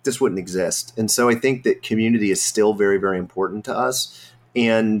warehouse, this wouldn't exist. And so I think that community is still very, very important to us,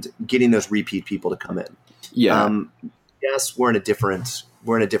 and getting those repeat people to come in. Yeah. Yes, we're in a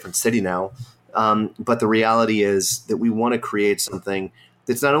different city now. But the reality is that we want to create something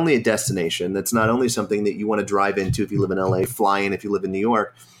that's not only a destination, that's not only something that you want to drive into if you live in LA, fly in if you live in New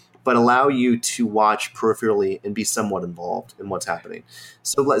York, but allow you to watch peripherally and be somewhat involved in what's happening.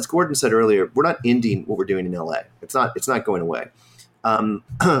 So as Gordon said earlier, we're not ending what we're doing in LA. It's not going away.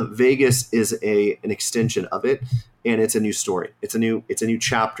 Vegas is an extension of it, and it's a new story. It's a new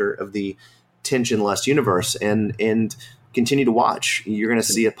chapter of the Tension Lust universe, and continue to watch. You're going to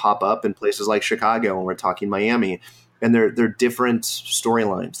see it pop up in places like Chicago, and we're talking Miami, and they're different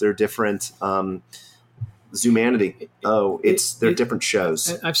storylines. They're different Zumanity. They're different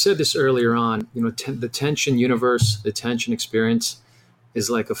shows. I've said this earlier on. The Tension universe, the Tension experience,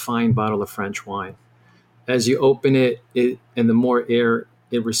 is like a fine bottle of French wine. As you open it, and the more air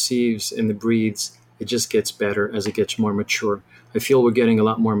it receives and it breathes, it just gets better as it gets more mature. I feel we're getting a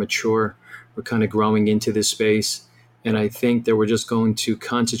lot more mature. We're kind of growing into this space. And I think that we're just going to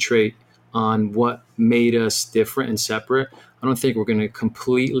concentrate on what made us different and separate. I don't think we're going to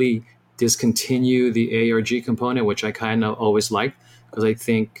completely discontinue the ARG component, which I kind of always liked, because I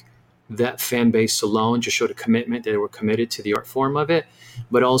think that fan base alone just showed a commitment that they were committed to the art form of it.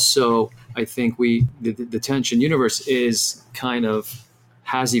 But also, I think the Tension universe has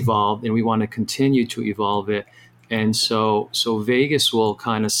evolved, and we want to continue to evolve it. And so Vegas will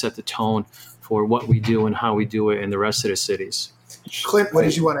kind of set the tone for what we do and how we do it in the rest of the cities. Clint, what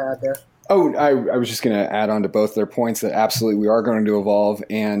did you want to add there? Oh, I was just going to add on to both their points that absolutely we are going to evolve.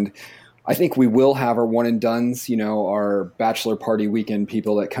 And I think we will have our one and dones, our bachelor party weekend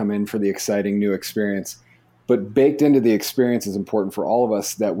people that come in for the exciting new experience. But baked into the experience is important for all of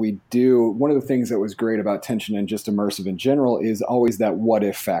us that we do. One of the things that was great about Tension and just immersive in general is always that what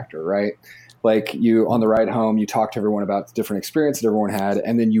if factor, right? Like you on the ride home, you talk to everyone about the different experience that everyone had,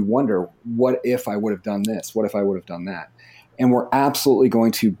 and then you wonder, what if I would have done this? What if I would have done that? And we're absolutely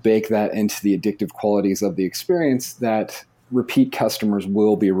going to bake that into the addictive qualities of the experience, that repeat customers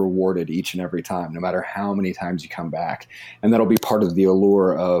will be rewarded each and every time, no matter how many times you come back. And that'll be part of the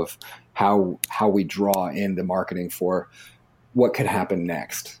allure of how we draw in the marketing for what could happen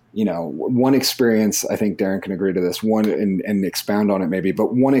next. One experience, I think Darren can agree to this, and expound on it maybe,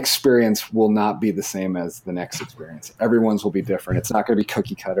 but one experience will not be the same as the next experience. Everyone's will be different. It's not going to be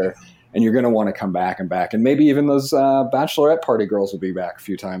cookie cutter, and you're going to want to come back and back. And maybe even those bachelorette party girls will be back a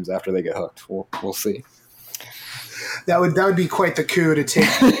few times after they get hooked. We'll see. That would be quite the coup to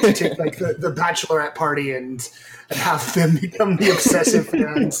take like the bachelorette party and have them become the obsessive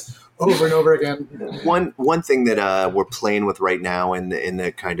fans over and over again. One thing that we're playing with right now in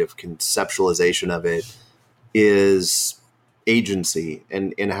the kind of conceptualization of it is agency,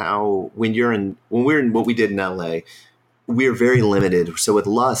 and how when we're in what we did in LA, we're very limited. So with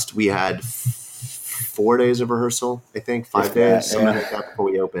Lust, we had 4 days of rehearsal, I think 5 days, something like that before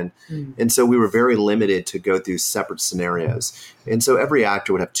we opened. And so we were very limited to go through separate scenarios. And so every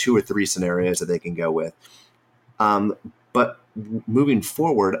actor would have 2 or 3 scenarios that they can go with. But moving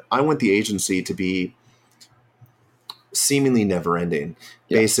forward, I want the agency to be seemingly never ending.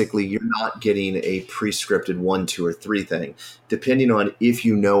 Yeah. Basically, you're not getting a pre-scripted 1, 2, or 3 thing. Depending on if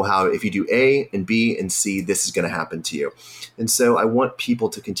you do A and B and C, this is going to happen to you. And so I want people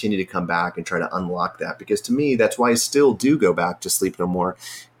to continue to come back and try to unlock that, because to me, that's why I still do go back to Sleep No More,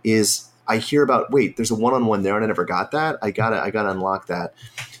 is I hear about, wait, there's a one-on-one there and I never got that. I gotta unlock that.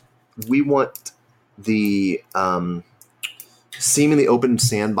 We want the seemingly open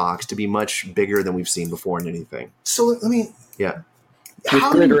sandbox to be much bigger than we've seen before in anything. So let me, yeah, with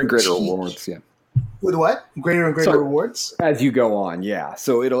greater and greater rewards, yeah. With what? Greater and greater rewards? As you go on, yeah.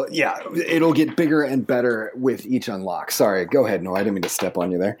 So it'll get bigger and better with each unlock. Sorry, go ahead. No, I didn't mean to step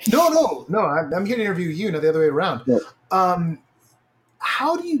on you there. No. I'm here to interview you, not the other way around. Yeah.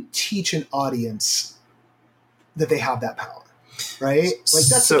 How do you teach an audience that they have that power? Right? Like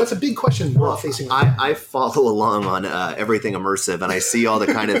that's a big question we're all facing. I follow along on Everything Immersive, and I see all the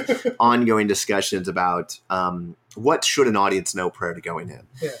kind of ongoing discussions about what should an audience know prior to going in?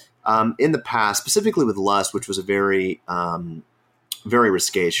 Yeah. In the past, specifically with Lust, which was a very very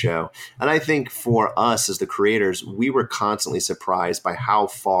risque show. And I think for us as the creators, we were constantly surprised by how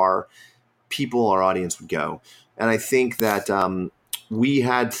far people, our audience, would go. And I think that we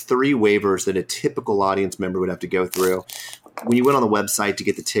had 3 waivers that a typical audience member would have to go through. When you went on the website to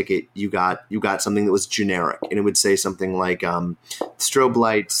get the ticket, you got something that was generic, and it would say something like strobe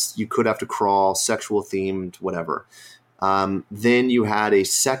lights, you could have to crawl, sexual themed, whatever. Then you had a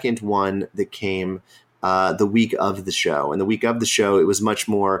second one that came the week of the show. And the week of the show, it was much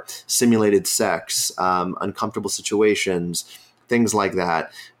more simulated sex, uncomfortable situations, things like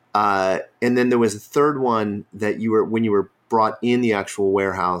that. And then there was a third one that when you were brought in the actual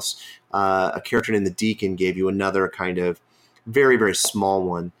warehouse, a character named the Deacon gave you another kind of very, very small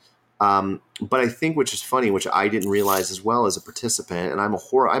one. But I think, which is funny, which I didn't realize as well as a participant, and I'm a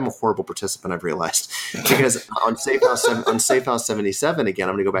horrible participant, I've realized, because on Safe House 77, again,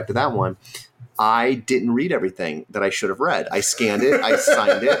 I'm going to go back to that one. I didn't read everything that I should have read. I scanned it, I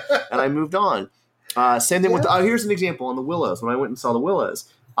signed it, and I moved on. Same thing with here's an example on the Willows. When I went and saw the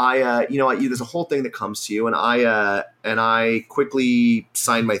Willows, there's a whole thing that comes to you, and I quickly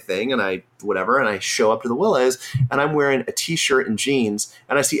sign my thing, and I show up to the Willows, and I'm wearing a t-shirt and jeans,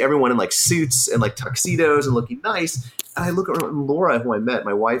 and I see everyone in like suits and like tuxedos and looking nice. And I look at Laura, who I met,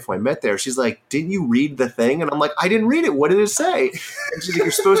 my wife, who I met there. She's like, "Didn't you read the thing?" And I'm like, "I didn't read it. What did it say?" And she's like,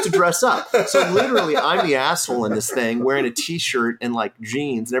 "You're supposed to dress up." So literally, I'm the asshole in this thing, wearing a t-shirt and like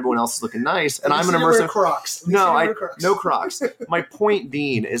jeans, and everyone else is looking nice, and I'm an immersive Crocs. No Crocs. My point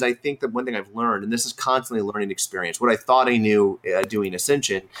being is, I think that one thing I've learned, and this is constantly a learning experience. What I thought I knew doing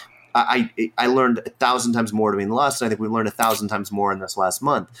Ascension, I learned 1,000 times more doing Lust, and I think we learned 1,000 times more in this last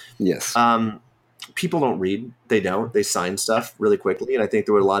month. Yes. People don't read. They don't. They sign stuff really quickly. And I think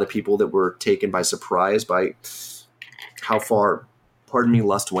there were a lot of people that were taken by surprise by how far,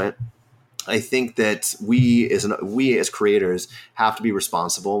 Lust went. I think that we as creators have to be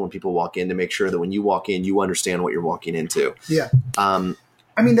responsible when people walk in, to make sure that when you walk in, you understand what you're walking into. Yeah. I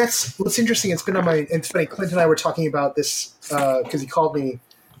mean, that's what's interesting. It's funny. Clint and I were talking about this because he called me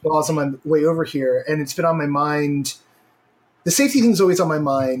while I was on my way over here, and it's been on my mind. The safety thing's always on my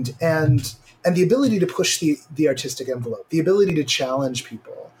mind, and the ability to push the artistic envelope, the ability to challenge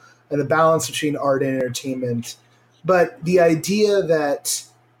people, and the balance between art and entertainment. But the idea that,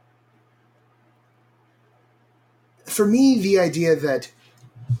 for me,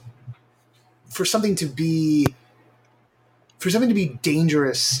 for something to be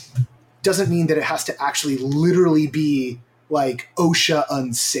dangerous doesn't mean that it has to actually literally be like OSHA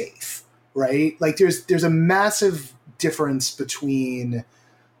unsafe, right? Like there's a massive difference between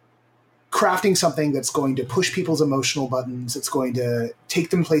crafting something that's going to push people's emotional buttons, that's going to take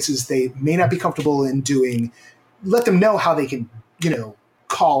them places they may not be comfortable in doing, let them know how they can,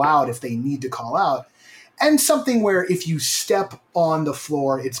 call out if they need to call out, and something where if you step on the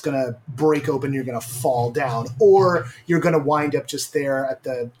floor, it's going to break open, you're going to fall down, or you're going to wind up just there at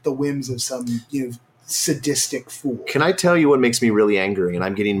the whims of some, sadistic fool. Can I tell you what makes me really angry? And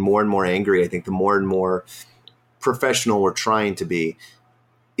I'm getting more and more angry. I think the more and more professional we're trying to be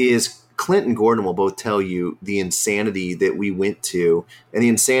is Clint and Gordon will both tell you the insanity that we went to, and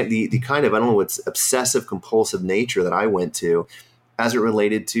the kind of, I don't know, it's obsessive compulsive nature that I went to as it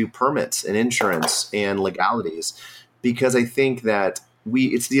related to permits and insurance and legalities, because I think that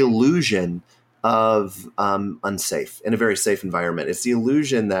it's the illusion of unsafe in a very safe environment. It's the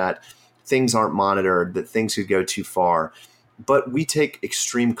illusion that things aren't monitored, that things could go too far, but we take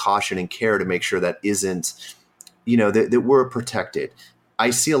extreme caution and care to make sure that isn't, that we're protected. I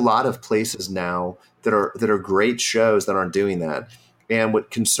see a lot of places now that are great shows that aren't doing that. And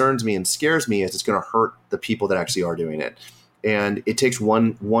what concerns me and scares me is it's going to hurt the people that actually are doing it. And it takes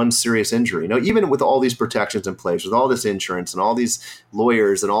one serious injury. Even with all these protections in place, with all this insurance and all these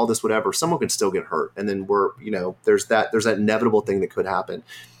lawyers and all this whatever, someone can still get hurt. And then there's that inevitable thing that could happen.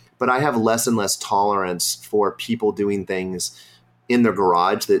 But I have less and less tolerance for people doing things in their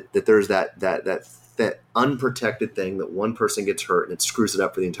garage that there's that unprotected thing that one person gets hurt and it screws it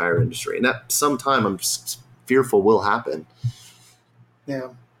up for the entire industry. And that sometime I'm just fearful will happen. Yeah.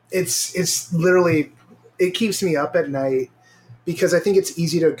 It's literally, it keeps me up at night because I think it's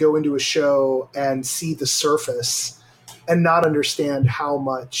easy to go into a show and see the surface and not understand how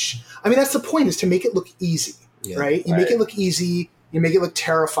much, that's the point, is to make it look easy, right? You make it look easy, you make it look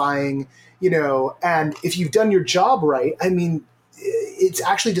terrifying, and if you've done your job right, it's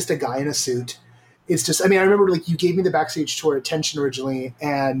actually just a guy in a suit. It's just, I remember you gave me the backstage tour at Tension originally,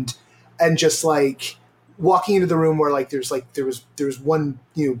 and just walking into the room where there was one,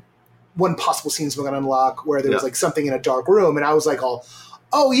 one possible scene Smoke on Unlock where there was Yeah. like something in a dark room, and I was like,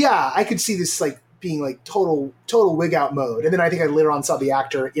 oh yeah, I could see this like being like total wig out mode. And then I think I later on saw the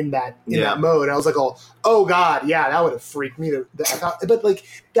actor in that mode, and I was like, oh god, yeah, that would have freaked me. But like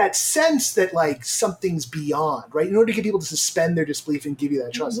that sense that like something's beyond, right? In order to get people to suspend their disbelief and give you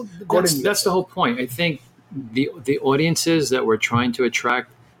that trust. That's the whole point. I think the audiences that we're trying to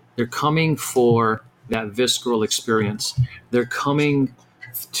attract, they're coming for that visceral experience. They're coming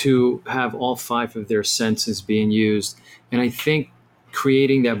to have all 5 of their senses being used. And I think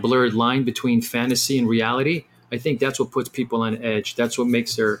creating that blurred line between fantasy and reality, I think that's what puts people on edge. That's what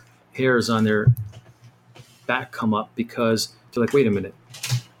makes their hairs on their back come up, because they're like, wait a minute,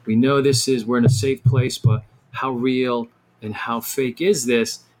 we know we're in a safe place, but how real and how fake is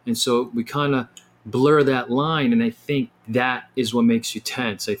this? And so we kind of blur that line, and I think that is what makes you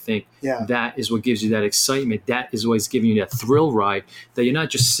tense. I think that is what gives you that excitement. That is what's giving you that thrill ride, that you're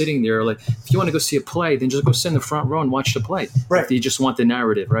not just sitting there. Like, if you want to go see a play, then just go sit in the front row and watch the play. Right. If you just want the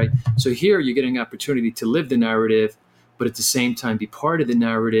narrative, right? So here you're getting an opportunity to live the narrative, but at the same time be part of the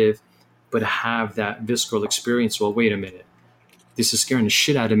narrative, but have that visceral experience. Well, wait a minute, this is scaring the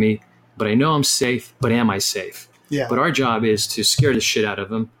shit out of me, but I know I'm safe, but am I safe? Yeah. But our job is to scare the shit out of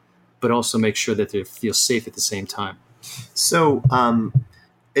them, but also make sure that they feel safe at the same time. So,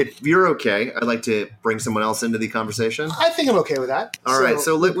 if you're okay, I'd like to bring someone else into the conversation. I think I'm okay with that. All right.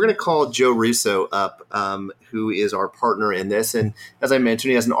 So we're going to call Joe Russo up, who is our partner in this. And as I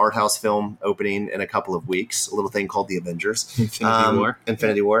mentioned, he has an art house film opening in a couple of weeks, a little thing called The Avengers.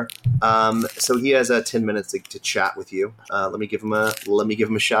 Infinity War. So he has 10 minutes to chat with you. Let me give him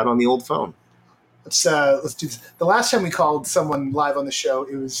a shout on the old phone. Let's do this. The last time we called someone live on the show,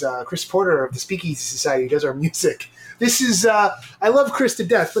 it was Chris Porter of the Speakeasy Society, who does our music. This is I love Chris to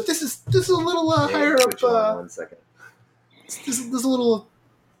death, but this is a little higher up. 1 second. This is a little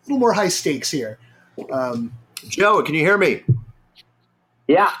more high stakes here. Joe, can you hear me?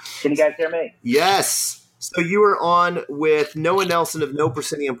 Yeah. Can you guys hear me? Yes. So you were on with Noah Nelson of No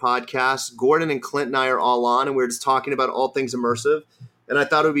Proscenium Podcast. Gordon and Clint and I are all on, and we were just talking about all things immersive. And I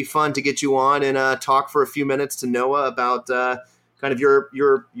thought it would be fun to get you on and talk for a few minutes to Noah about kind of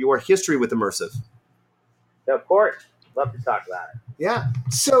your history with immersive. Of course. Love to talk about it. Yeah.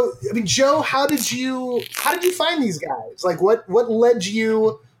 So, I mean, Joe, how did you find these guys? Like, what led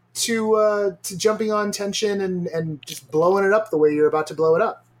you to jumping on Tension and just blowing it up the way you're about to blow it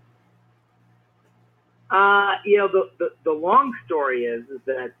up? The long story is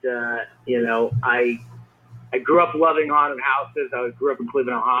that I grew up loving haunted houses. I grew up in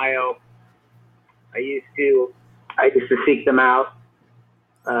Cleveland, Ohio. I used to seek them out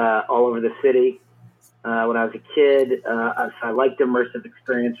all over the city. When I was a kid, I liked immersive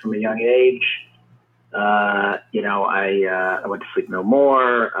experience from a young age. I went to Sleep No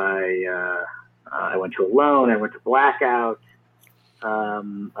More. I went to Alone. I went to Blackout.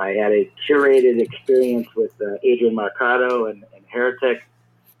 I had a curated experience with Adrian Marcado and Heretic.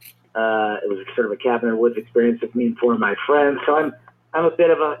 It was sort of a cabin in the woods experience with me and 4 of my friends. So I'm a bit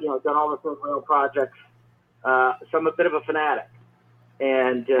of a, done all the real projects. So I'm a bit of a fanatic.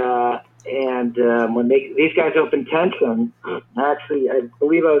 And when these guys opened Tension, I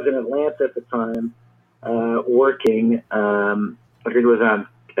believe I was in Atlanta at the time, working. I think it was on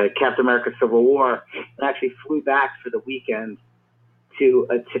Captain America: Civil War, and I actually flew back for the weekend to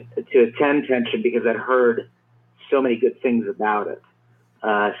attend Tension because I'd heard so many good things about it.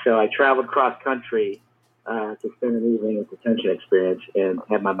 So I traveled cross country to spend an evening at the Tension experience and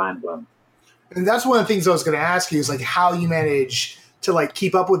had my mind blown. And that's one of the things I was going to ask you is like how you manage to like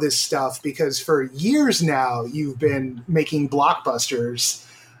keep up with this stuff, because for years now you've been making blockbusters,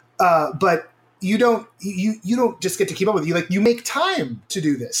 but you don't just get to keep up with it. You make time to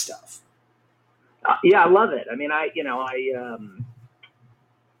do this stuff. Yeah, I love it. I mean, I got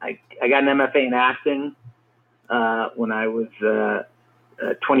an MFA in acting when I was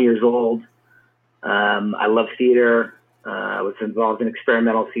 20 years old. I love theater. I was involved in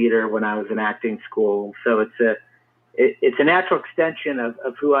experimental theater when I was in acting school. So it's a natural extension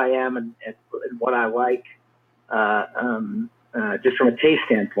of who I am and what I like, just from a taste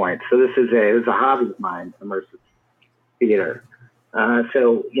standpoint. So this is a hobby of mine, immersive theater.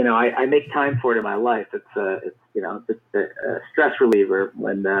 So I make time for it in my life. It's a stress reliever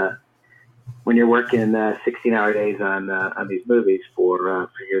when you're working 16-hour days on these movies for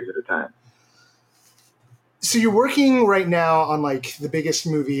years at a time. So you're working right now on like the biggest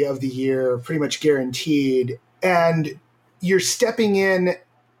movie of the year, pretty much guaranteed, and you're stepping in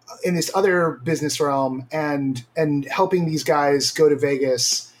this other business realm and helping these guys go to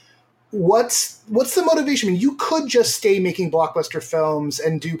Vegas. what's the motivation? I mean, you could just stay making blockbuster films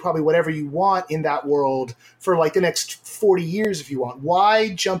and do probably whatever you want in that world for like the next 40 years if you want.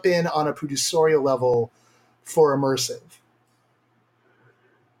 Why jump in on a producerial level for immersive?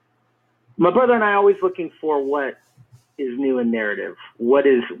 My brother and I are always looking for what is new in narrative.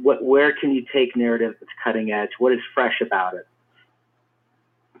 Where can you take narrative that's cutting edge? What is fresh about it?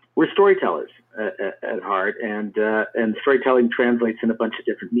 We're storytellers at heart, and storytelling translates in a bunch of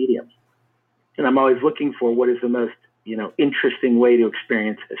different mediums. And I'm always looking for what is the most, interesting way to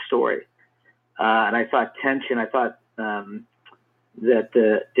experience a story. And I thought tension. I thought that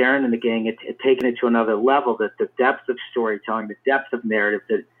Darren and the gang had taken it to another level. That the depth of storytelling, the depth of narrative,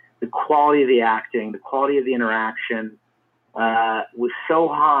 the quality of the acting, the quality of the interaction was so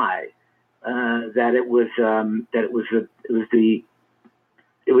high that it was the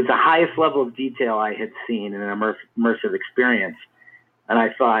highest level of detail I had seen in an immersive experience. And I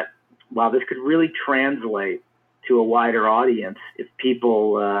thought, wow, this could really translate to a wider audience if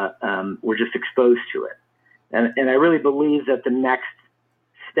people were just exposed to it. And I really believe that the next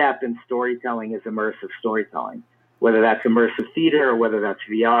step in storytelling is immersive storytelling, whether that's immersive theater or whether that's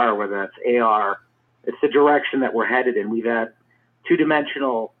VR or whether that's AR. It's the direction that we're headed in. We've had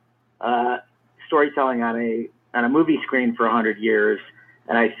two-dimensional storytelling on a movie screen for 100 years.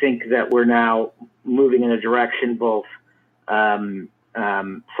 And I think that we're now moving in a direction both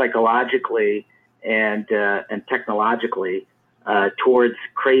psychologically and technologically towards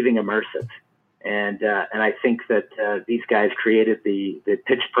craving immersive. And I think that these guys created the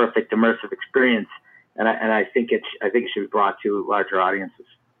pitch perfect immersive experience, and I think it should be brought to larger audiences.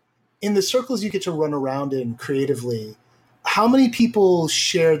 In the circles you get to run around in creatively, how many people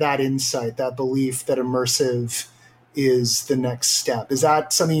share that insight, that belief that immersive is the next step? Is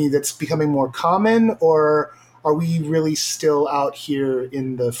that something that's becoming more common, or are we really still out here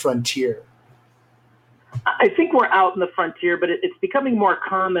in the frontier? I think we're out in the frontier, but it's becoming more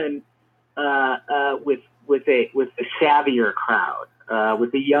common with a savvier crowd,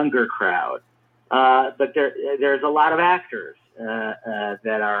 with a younger crowd. But there's a lot of actors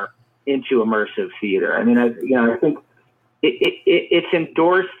that are into immersive theater. I mean, I think it's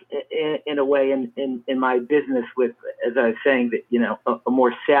endorsed in a way in my business with, as I was saying, that a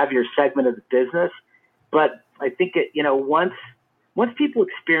more savvier segment of the business. But I think once people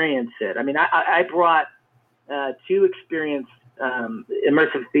experience it, I mean, I brought two experienced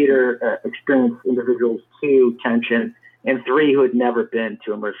immersive theater experienced individuals to Tension, and three who had never been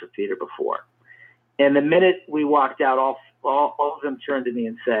to immersive theater before. And the minute we walked out, all of them turned to me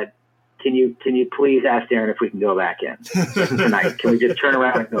and said, Can you please ask Darren if we can go back in tonight? Can we just turn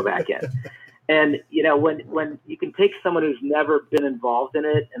around and go back in? And when you can take someone who's never been involved in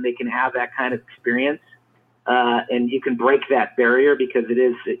it and they can have that kind of experience, and you can break that barrier, because it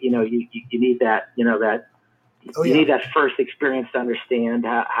is you need that you need that first experience to understand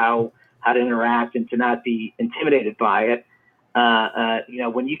how to interact and to not be intimidated by it.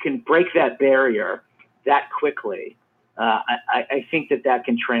 When you can break that barrier that quickly, I think that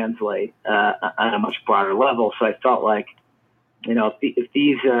can translate on a much broader level. So I felt like, if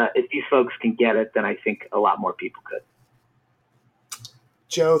these folks can get it, then I think a lot more people could.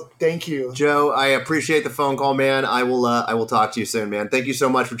 Joe, thank you. Joe, I appreciate the phone call, man. I will talk to you soon, man. Thank you so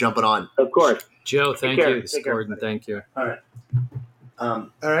much for jumping on. Of course. Joe, thank you. This is Gordon. Thank you. All right.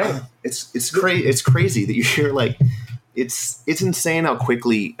 All right. It's crazy that you hear, like, it's insane how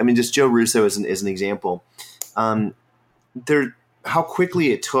quickly. I mean, just Joe Russo is an example. How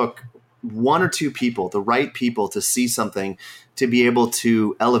quickly it took one or two people, the right people, to see something, to be able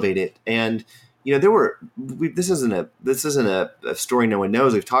to elevate it. And this isn't a story no one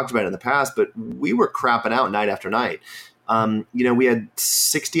knows. We've talked about it in the past, but we were crapping out night after night. We had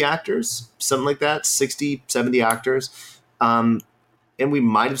 60 actors, something like that, 60, 70 actors. And we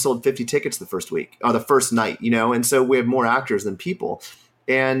might have sold 50 tickets the first week or the first night, and so we have more actors than people.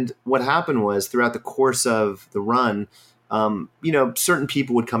 And what happened was, throughout the course of the run, certain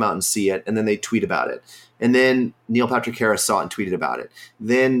people would come out and see it, and then they tweet about it. And then Neil Patrick Harris saw it and tweeted about it.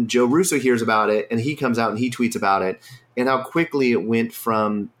 Then Joe Russo hears about it, and he comes out and he tweets about it. And how quickly it went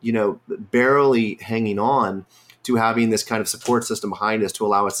from, barely hanging on to having this kind of support system behind us to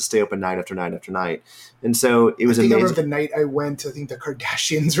allow us to stay open night after night after night. And so it was amazing. I remember the night I went, I think the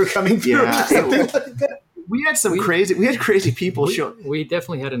Kardashians were coming through. Yeah. We had crazy people. We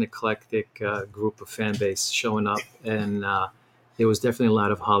definitely had an eclectic group of fan base showing up, and there was definitely a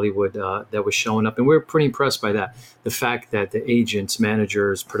lot of Hollywood that was showing up, and we were pretty impressed by that. The fact that the agents,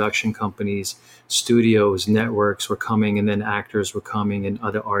 managers, production companies, studios, networks were coming, and then actors were coming, and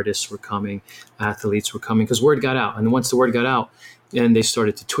other artists were coming, athletes were coming, because word got out. And once the word got out, and they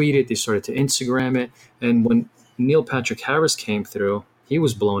started to tweet it, they started to Instagram it, and when Neil Patrick Harris came through, he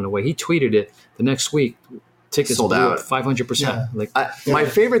was blown away. He tweeted it the next week. Tickets sold out 500%. My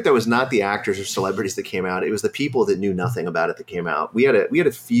favorite though was not the actors or celebrities that came out. It was the people that knew nothing about it that came out. We had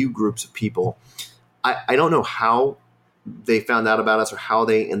a few groups of people. I don't know how they found out about us or how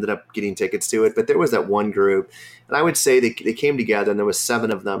they ended up getting tickets to it, but there was that one group, and I would say they came together, and there was 7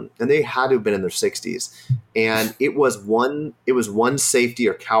 of them, and they had to have been in their 60s, and it was one safety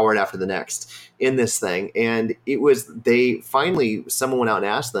or coward after the next in this thing, and someone went out and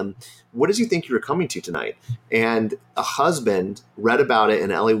asked them, what did you think you were coming to tonight? And a husband read about it in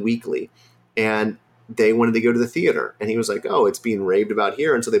LA Weekly, and they wanted to go to the theater. And he was like, oh, it's being raved about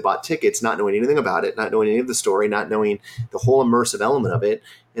here. And so they bought tickets, not knowing anything about it, not knowing any of the story, not knowing the whole immersive element of it.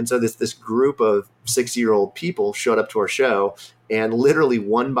 And so this group of 60-year-old people showed up to our show, and literally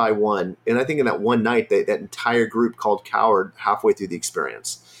one by one, and I think in that one night, that entire group called coward halfway through the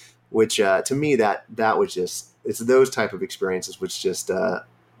experience, which to me, that was just, it's those type of experiences which just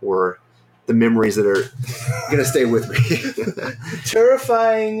were the memories that are going to stay with me.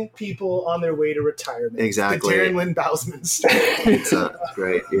 Terrifying people on their way to retirement. Exactly. The Darren Lynn Bousman story. It's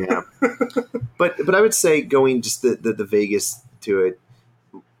great, yeah. But I would say going just the Vegas to it.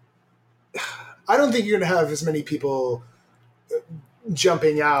 I don't think you're going to have as many people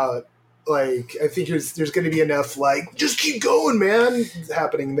jumping out. Like, I think there's going to be enough, like, just keep going, man,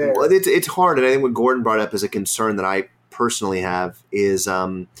 happening there. Well, it's hard. And I think what Gordon brought up as a concern that I personally have is,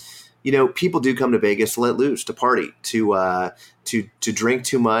 people do come to Vegas to let loose, to party, to drink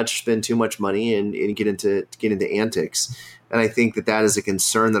too much, spend too much money, and get into antics. And I think that is a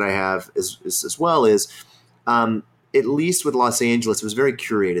concern that I have as well is, at least with Los Angeles, it was very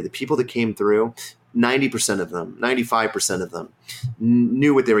curated. The people that came through, 90% of them, 95% of them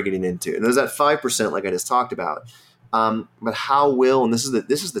knew what they were getting into. And there's that 5%, like I just talked about. But how will, and this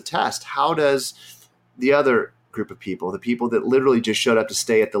is the test, how does the other group of people, the people that literally just showed up to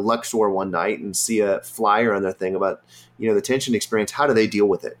stay at the Luxor one night and see a flyer on their thing about, the tension experience, how do they deal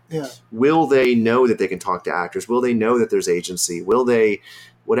with it? Yeah. Will they know that they can talk to actors? Will they know that there's agency? Will they,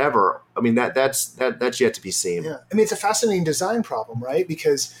 whatever? I mean, that's yet to be seen. Yeah. I mean, it's a fascinating design problem, right?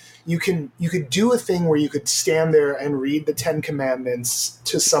 Because you could do a thing where you could stand there and read the 10 Commandments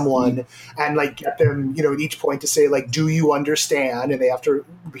to someone and like get them, at each point to say like, do you understand? And they have to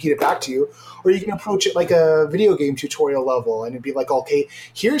repeat it back to you. Or you can approach it like a video game tutorial level and it'd be like, okay,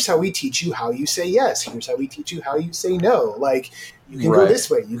 here's how we teach you how you say yes. Here's how we teach you how you say no. Like you can go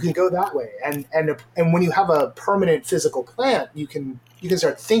this way, you can go that way. And when you have a permanent physical plant, you can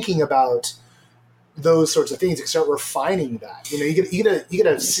start thinking about those sorts of things. You can start refining that. You get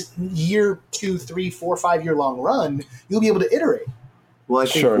a year, 2, 3, 4, 5 year long run. You'll be able to iterate. Well, I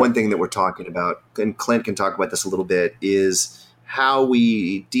think one thing that we're talking about, and Clint can talk about this a little bit, is how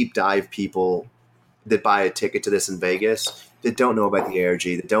we deep dive people that buy a ticket to this in Vegas that don't know about the ARG,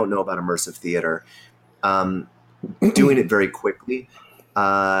 that don't know about immersive theater, doing it very quickly,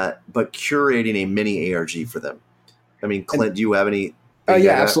 but curating a mini ARG for them. I mean, Clint, do you have any?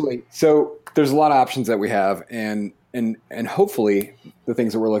 Yeah, absolutely. So there's a lot of options that we have, and hopefully the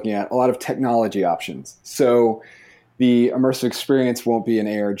things that we're looking at, a lot of technology options. So the immersive experience won't be an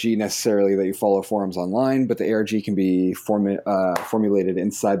ARG necessarily that you follow forums online, but the ARG can be formulated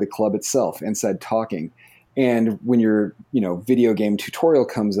inside the club itself, inside talking. And when your video game tutorial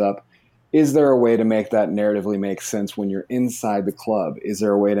comes up, is there a way to make that narratively make sense when you're inside the club? Is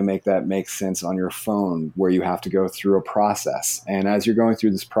there a way to make that make sense on your phone where you have to go through a process? And as you're going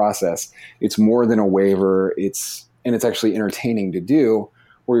through this process, it's more than a waiver. It's actually entertaining to do,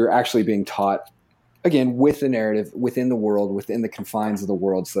 where you're actually being taught, again, with the narrative, within the world, within the confines of the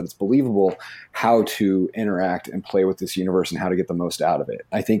world, so that it's believable, how to interact and play with this universe and how to get the most out of it.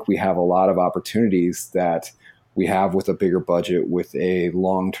 I think we have a lot of opportunities that we have with a bigger budget, with a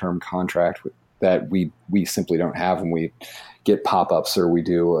long-term contract that we simply don't have when we get pop-ups or we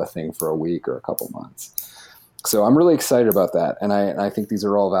do a thing for a week or a couple months. So I'm really excited about that. And I think these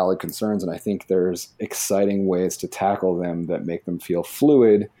are all valid concerns. And I think there's exciting ways to tackle them that make them feel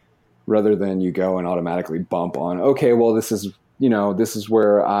fluid, rather than you go and automatically bump on, okay, well, this is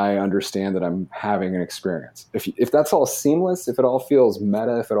where I understand that I'm having an experience. If that's all seamless, if it all feels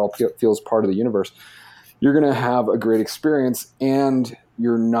meta, if it all feels part of the universe, you're going to have a great experience, and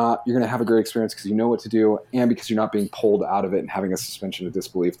you're going to have a great experience because you know what to do, and because you're not being pulled out of it and having a suspension of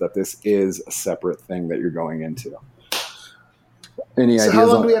disbelief that this is a separate thing that you're going into. Any So ideas? how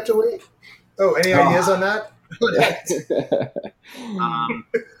long on do we have to wait? Oh, any ideas on that?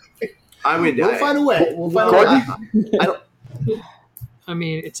 I would. We'll find a way. We'll find a way. I don't. I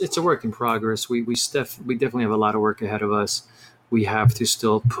mean, it's a work in progress. We definitely have a lot of work ahead of us. We have to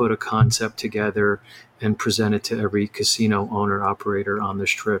still put a concept together and present it to every casino owner operator on the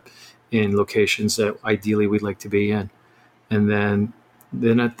strip in locations that ideally we'd like to be in, and then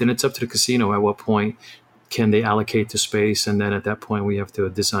it's up to the casino at what point can they allocate the space, and then at that point we have to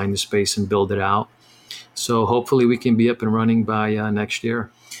design the space and build it out. So hopefully we can be up and running by next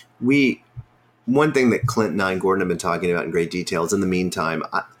year. One thing that Clint and I and Gordon have been talking about in great detail is in the meantime,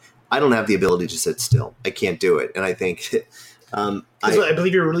 I don't have the ability to sit still. I can't do it. And I think, I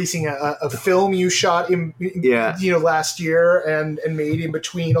believe you're releasing a film you shot in last year and made in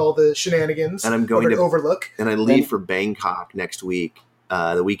between all the shenanigans. And I'm going to Overlook. And I leave for Bangkok next week,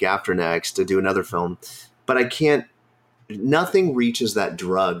 the week after next, to do another film. But I can't. Nothing reaches that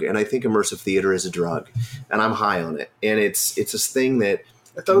drug, and I think immersive theater is a drug, and I'm high on it. And it's this thing that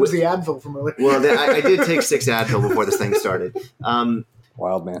I thought it was the Advil from earlier. Well, I did take 6 Advil before this thing started.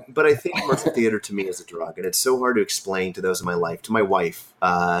 Wild man. But I think immersive theater to me is a drug, and it's so hard to explain to those in my life, to my wife.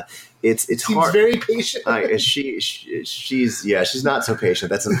 It's Seems hard. Very patient. She's not so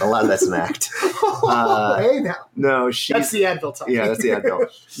patient. A lot of that's an act. Hey now. No, that's the Advil talk. Yeah, that's the Advil.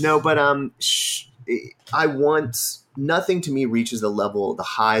 No, but I want nothing to me reaches the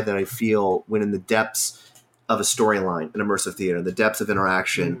high that I feel when in the depths of a storyline, an immersive theater, the depths of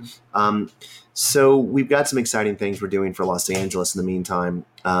interaction. So we've got some exciting things we're doing for Los Angeles in the meantime,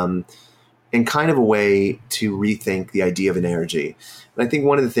 and kind of a way to rethink the idea of an ARG. And I think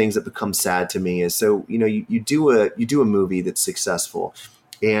one of the things that becomes sad to me is, so you do a movie that's successful,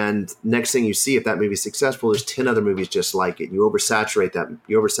 and next thing you see, if that movie is successful, there's 10 other movies just like it. You oversaturate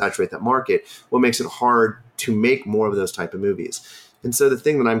that market. What makes it hard to make more of those type of movies? And so the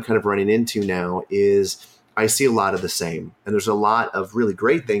thing that I'm kind of running into now is I see a lot of the same, and there's a lot of really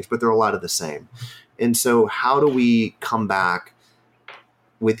great things, but there are a lot of the same. And so how do we come back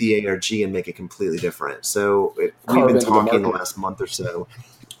with the ARG and make it completely different? So we've been talking the last month or so.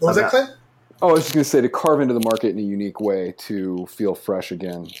 What was that, Clint? Oh, I was just going to say, to carve into the market in a unique way to feel fresh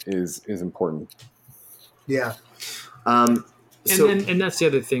again is important. Yeah. And that's the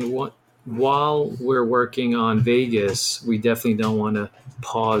other thing. While we're working on Vegas, we definitely don't want to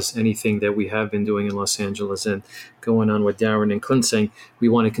pause anything that we have been doing in Los Angeles. And going on what Darren and Clint saying, we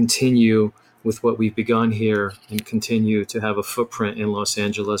want to continue with what we've begun here and continue to have a footprint in Los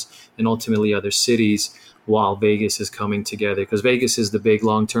Angeles and ultimately other cities while Vegas is coming together. Because Vegas is the big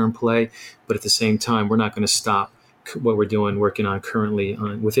long-term play, but at the same time, we're not going to stop what we're working on currently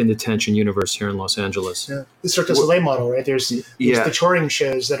within the Tension universe here in Los Angeles. Yeah. The Cirque du Soleil model, right? There's the touring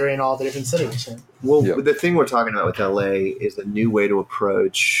shows that are in all the different cities. Yeah. Well, the thing we're talking about with LA is a new way to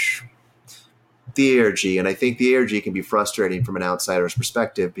approach the ARG, and I think the ARG can be frustrating from an outsider's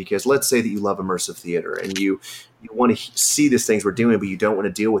perspective, because let's say that you love immersive theater and you want to see these things we're doing, but you don't want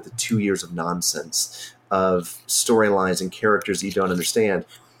to deal with the 2 years of nonsense of storylines and characters you don't understand.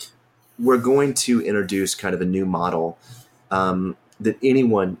 We're going to introduce kind of a new model that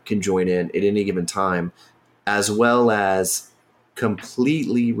anyone can join in at any given time, as well as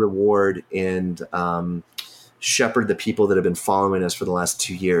completely reward and shepherd the people that have been following us for the last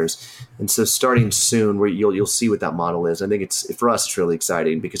 2 years. And so starting soon, where you'll see what that model is. I think for us, it's really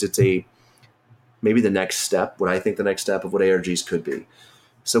exciting because it's maybe the next step, what I think the next step of what ARGs could be.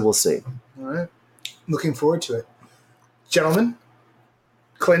 So we'll see. All right. Looking forward to it. Gentlemen,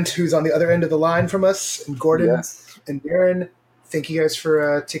 Clint, who's on the other end of the line from us, and Gordon and Darren, thank you guys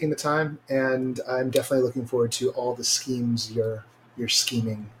for taking the time. And I'm definitely looking forward to all the schemes you're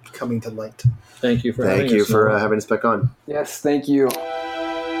scheming coming to light. Thank you for having us back on. Yes, thank you.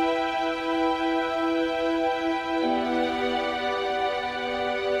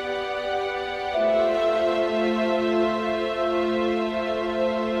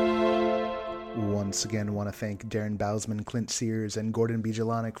 Once again, want to thank Darren Bousman, Clint Sears, and Gordon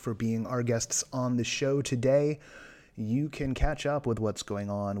Bijelanek for being our guests on the show today. You can catch up with what's going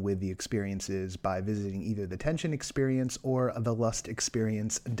on with the experiences by visiting either the Tension Experience or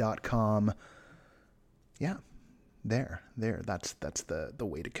thelustexperience.com. Yeah, there. That's the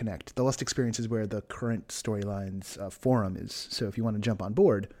way to connect. The Lust Experience is where the current storylines forum is. So if you want to jump on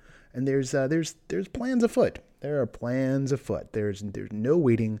board, and there's plans afoot. There are plans afoot. There's no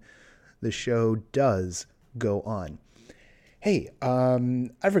waiting. The show does go on. Hey,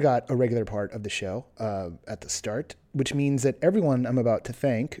 I forgot a regular part of the show at the start, which means that everyone I'm about to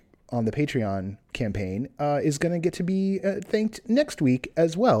thank on the Patreon campaign is going to get to be thanked next week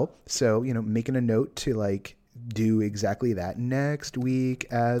as well. So, making a note to do exactly that next week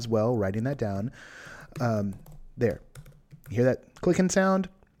as well, writing that down. There. You hear that clicking sound?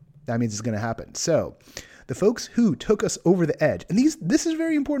 That means it's going to happen. So the folks who took us over the edge, and this is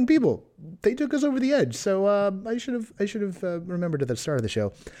very important people. They took us over the edge. So I should have remembered at the start of the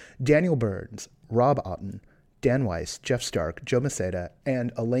show. Daniel Burns, Rob Otten, Dan Weiss, Jeff Stark, Joe Maceda,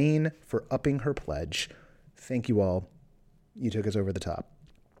 and Elaine for upping her pledge. Thank you all. You took us over the top.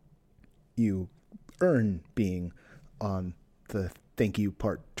 You earn being on the thank you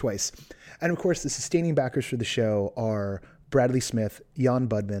part twice. And of course, the sustaining backers for the show are Bradley Smith, Jan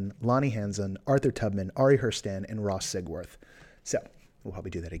Budman, Lonnie Hansen, Arthur Tubman, Ari Hurstan, and Ross Sigworth. So we'll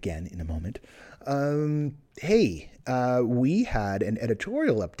probably do that again in a moment. We had an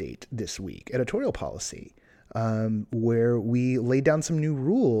editorial update this week, editorial policy, where we laid down some new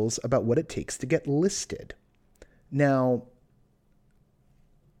rules about what it takes to get listed. Now,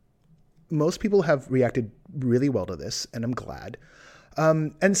 most people have reacted really well to this, and I'm glad.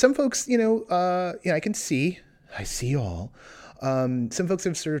 And some folks, I see all. Some folks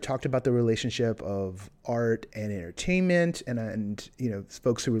have sort of talked about the relationship of art and entertainment, and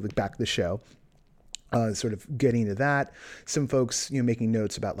folks who would back the show, sort of getting to that. Some folks, making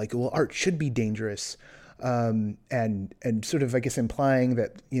notes about art should be dangerous, and sort of, I guess, implying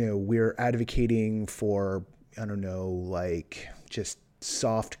that we're advocating for, I don't know, just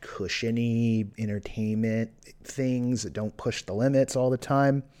soft, cushiony entertainment things that don't push the limits all the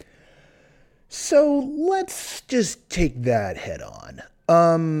time. So let's just take that head on.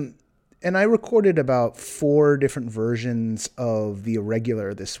 And I recorded about 4 different versions of The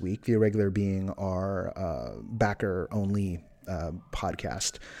Irregular this week, The Irregular being our backer-only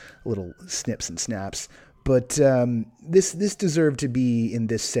podcast, little snips and snaps. But this deserved to be in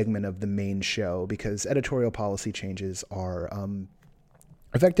this segment of the main show because editorial policy changes are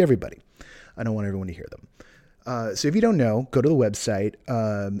affect everybody. I don't want everyone to hear them. So if you don't know, go to the website.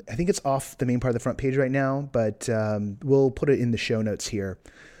 I think it's off the main part of the front page right now, but we'll put it in the show notes here.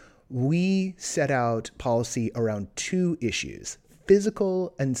 We set out policy around 2 issues,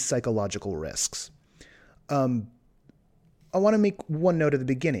 physical and psychological risks. I want to make one note at the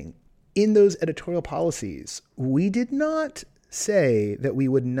beginning. In those editorial policies, we did not say that we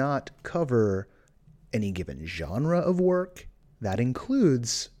would not cover any given genre of work. That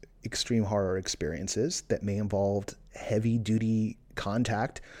includes extreme horror experiences that may involve heavy-duty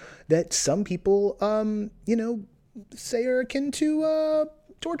contact that some people, say are akin to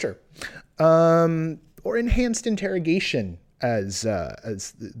torture, or enhanced interrogation, as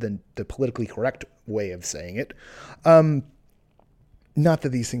the politically correct way of saying it. Not that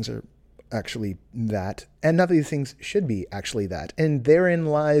these things are actually that, and not that these things should be actually that. And therein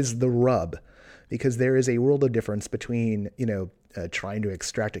lies the rub, because there is a world of difference between, trying to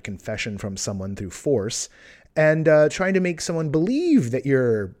extract a confession from someone through force and trying to make someone believe that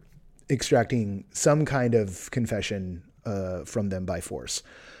you're extracting some kind of confession from them by force.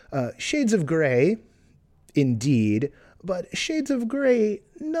 Shades of gray, indeed, but shades of gray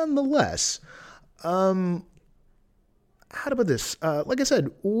nonetheless. How about this? Like I said,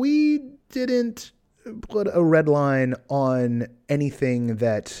 we didn't put a red line on anything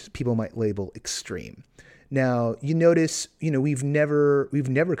that people might label extreme. Now, you notice, we've never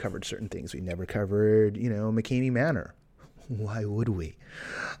covered certain things. We never covered, McCamey Manor. Why would we?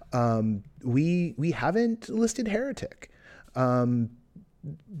 We haven't listed Heretic.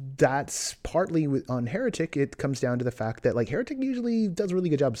 That's partly on Heretic. It comes down to the fact that Heretic usually does a really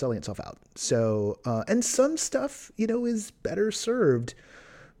good job selling itself out. So, and some stuff, is better served,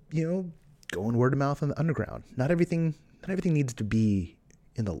 going word of mouth in the underground. Not everything needs to be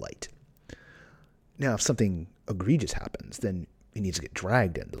in the light. Now, if something egregious happens, then it needs to get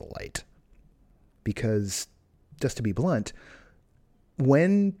dragged into the light. Because, just to be blunt,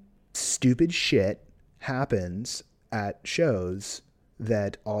 when stupid shit happens at shows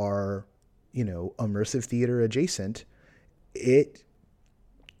that are, immersive theater adjacent, it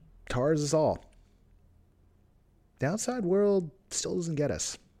tars us all. The outside world still doesn't get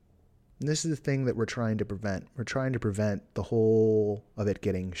us. And this is the thing that we're trying to prevent. We're trying to prevent the whole of it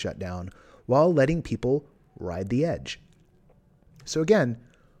getting shut down while letting people ride the edge. So again,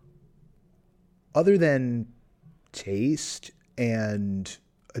 other than taste and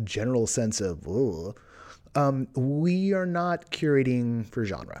a general sense of, we are not curating for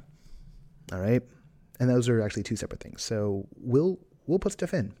genre. All right. And those are actually 2 separate things. So we'll put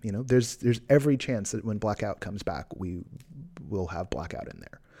stuff in, there's every chance that when Blackout comes back, we will have Blackout in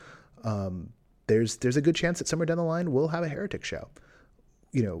there. There's a good chance that somewhere down the line we'll have a Heretic show,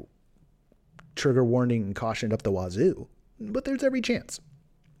 trigger warning and cautioned up the wazoo, but there's every chance.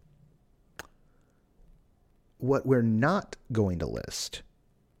 what we're not going to list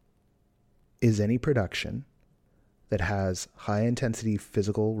is any production that has high intensity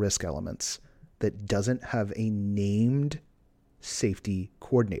physical risk elements that doesn't have a named safety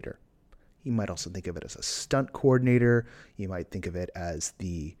coordinator. You might also think of it as a stunt coordinator. You might think of it as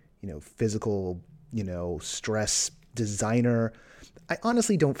the, physical, stress designer. I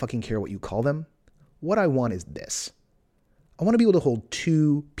honestly don't fucking care what you call them. What I want is this. I want to be able to hold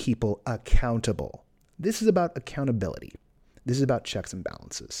two people accountable. This is about accountability. This is about checks and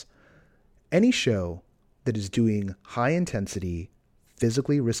balances. Any show that is doing high intensity,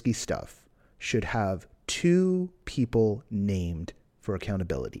 physically risky stuff should have two people named for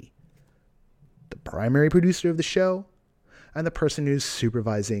accountability. The primary producer of the show and the person who's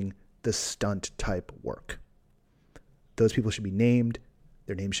supervising the stunt type work. Those people should be named.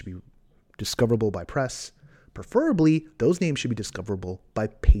 Their names should be discoverable by press. Preferably, those names should be discoverable by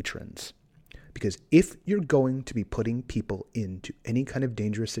patrons. Because if you're going to be putting people into any kind of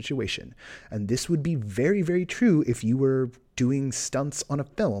dangerous situation, and this would be very, very true if you were doing stunts on a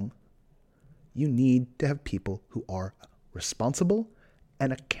film, you need to have people who are responsible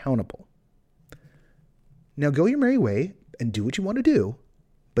and accountable. Now go your merry way and do what you want to do,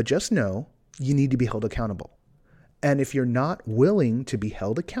 but just know you need to be held accountable. And if you're not willing to be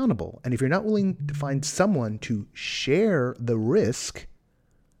held accountable, and if you're not willing to find someone to share the risk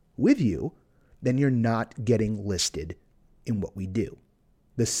with you, then you're not getting listed in what we do.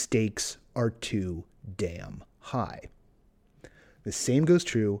 The stakes are too damn high. The same goes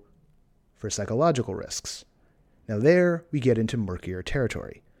true for psychological risks. Now there we get into murkier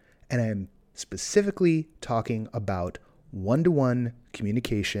territory, and I'm specifically talking about one-to-one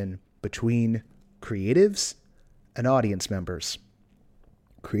communication between creatives and audience members.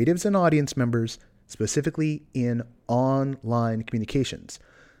 Creatives and audience members, specifically in online communications.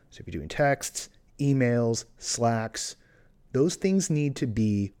 So if you're doing texts, emails, Slacks, those things need to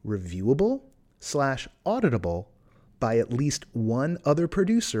be reviewable/auditable by at least one other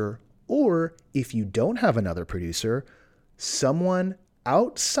producer, or if you don't have another producer, someone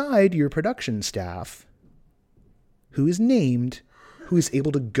outside your production staff who is named, who is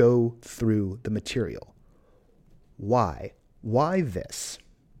able to go through the material. Why? Why this?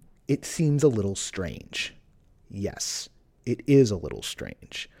 It seems a little strange. Yes, it is a little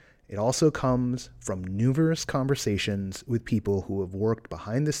strange. It also comes from numerous conversations with people who have worked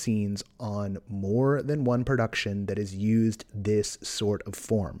behind the scenes on more than one production that has used this sort of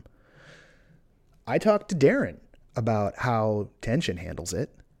form. I talked to Darren about how Tension handles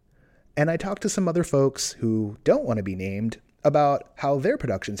it, and I talked to some other folks who don't want to be named about how their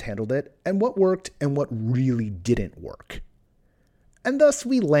productions handled it and what worked and what really didn't work. And thus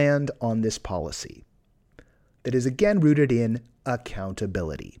we land on this policy that is again rooted in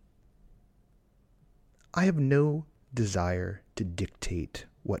accountability. I have no desire to dictate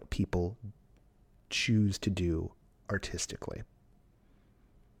what people choose to do artistically.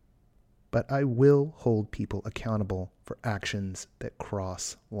 But I will hold people accountable for actions that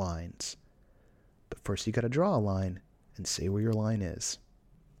cross lines. But first you got to draw a line and say where your line is.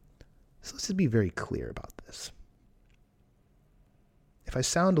 So let's just be very clear about this. If I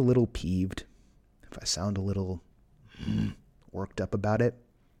sound a little peeved, if I sound a little worked up about it,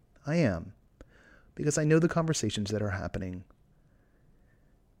 I am. Because I know the conversations that are happening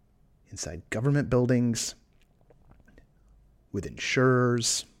inside government buildings, with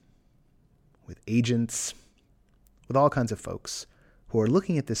insurers, with agents, with all kinds of folks who are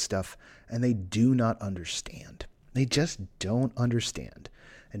looking at this stuff and they do not understand. They just don't understand.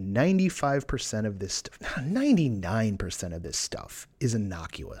 And 95% of this stuff, 99% of this stuff is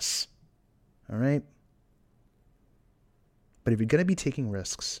innocuous. All right? But if you're going to be taking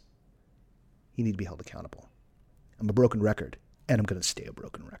risks, you need to be held accountable. I'm a broken record, and I'm going to stay a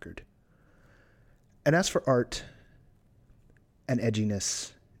broken record. And as for art and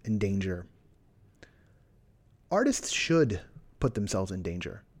edginess and danger, artists should put themselves in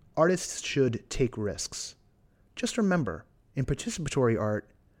danger. Artists should take risks. Just remember, in participatory art,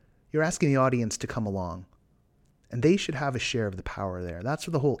 you're asking the audience to come along, and they should have a share of the power there. That's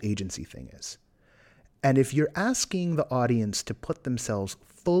what the whole agency thing is. And if you're asking the audience to put themselves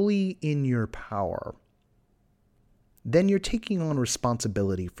fully in your power, then you're taking on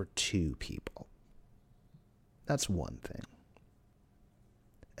responsibility for two people. That's one thing.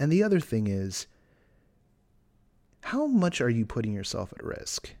 And the other thing is, how much are you putting yourself at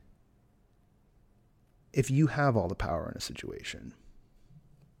risk if you have all the power in a situation?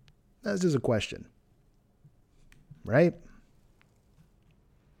 That's just a question, right?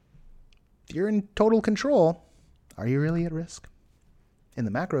 If you're in total control, are you really at risk? In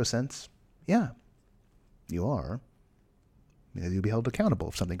the macro sense, yeah. You are. Because you'll be held accountable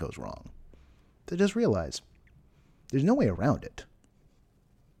if something goes wrong. So just realize there's no way around it.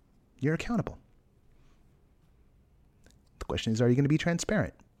 You're accountable. The question is, are you going to be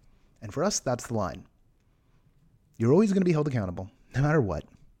transparent? And for us, that's the line. You're always going to be held accountable, no matter what.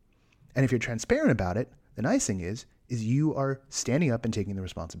 And if you're transparent about it, the nice thing is you are standing up and taking the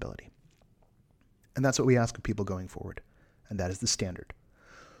responsibility. And that's what we ask of people going forward. And that is the standard.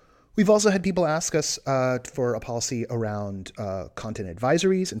 We've also had people ask us for a policy around content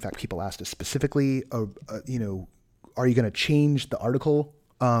advisories. In fact, people asked us specifically, are you going to change the article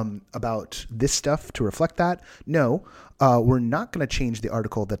about this stuff to reflect that? No, we're not going to change the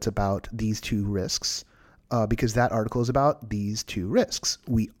article that's about these two risks because that article is about these two risks.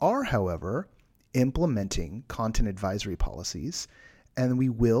 We are, however, implementing content advisory policies, and we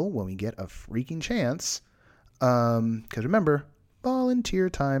will when we get a freaking chance, because remember, volunteer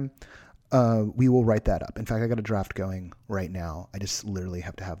time, we will write that up. In fact, I got a draft going right now. I just literally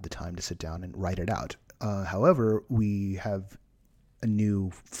have to have the time to sit down and write it out. However, we have a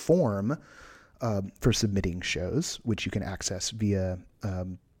new form for submitting shows, which you can access via,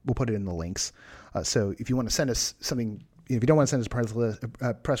 we'll put it in the links. So if you want to send us something, if you don't want to send us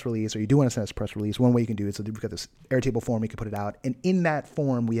a press release, or you do want to send us a press release, one way you can do it, so we've got this Airtable form, you can put it out. And in that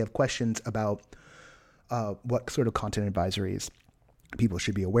form, we have questions about what sort of content advisories people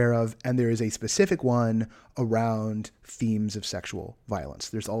should be aware of. And there is a specific one around themes of sexual violence.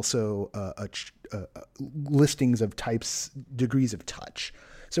 There's also listings of types, degrees of touch.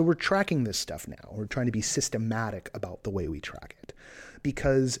 So we're tracking this stuff now. We're trying to be systematic about the way we track it.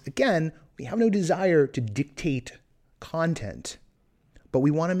 Because, again, we have no desire to dictate content, but we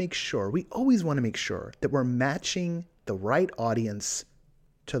want to make sure, we always want to make sure that we're matching the right audience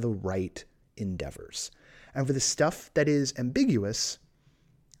to the right endeavors. And for the stuff that is ambiguous,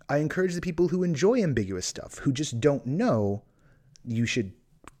 I encourage the people who enjoy ambiguous stuff, who just don't know,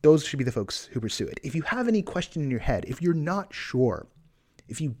 those should be the folks who pursue it. If you have any question in your head, if you're not sure,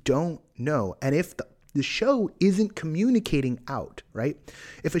 if you don't know, and if the show isn't communicating out, right?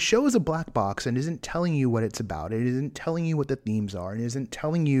 If a show is a black box and isn't telling you what it's about, it isn't telling you what the themes are, and isn't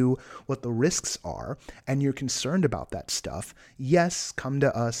telling you what the risks are, and you're concerned about that stuff, yes, come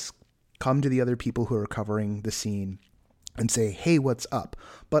to us, come to the other people who are covering the scene and say, hey, what's up?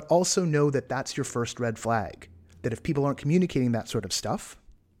 But also know that that's your first red flag, that if people aren't communicating that sort of stuff,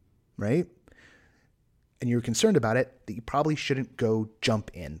 right, and you're concerned about it, that you probably shouldn't go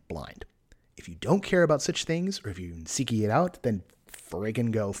jump in blind. If you don't care about such things, or if you're seeking it out, then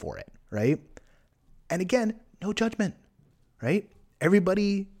friggin' go for it, right? And again, no judgment, right?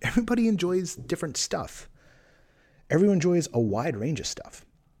 Everybody enjoys different stuff. Everyone enjoys a wide range of stuff.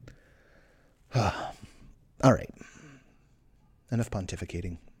 All right. Enough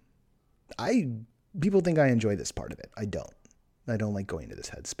pontificating. People think I enjoy this part of it. I don't. I don't like going to this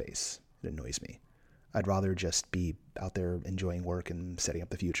headspace. It annoys me. I'd rather just be out there enjoying work and setting up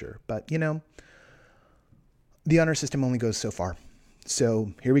the future. But, the honor system only goes so far.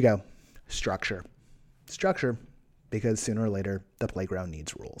 So here we go. Structure. Structure, because sooner or later, the playground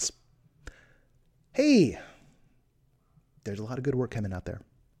needs rules. Hey, there's a lot of good work coming out there.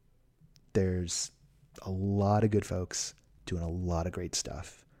 There's a lot of good folks doing a lot of great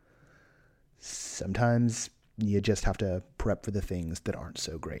stuff. Sometimes you just have to prep for the things that aren't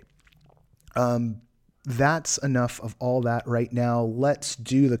so great. That's enough of all that right now. Let's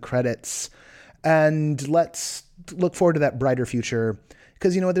do the credits and let's look forward to that brighter future,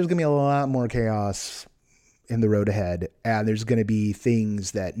 because you know what? There's going to be a lot more chaos in the road ahead, and there's going to be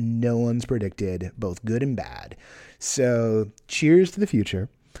things that no one's predicted, both good and bad. So cheers to the future.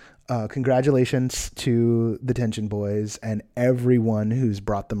 Congratulations to the Tension Boys and everyone who's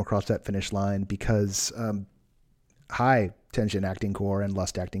brought them across that finish line, because hi, Tension Acting Corps and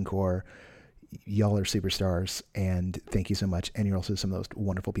Lust Acting Corps. Y'all are superstars, and thank you so much. And you're also some of the most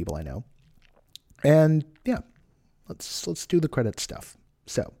wonderful people I know. And yeah, let's do the credit stuff.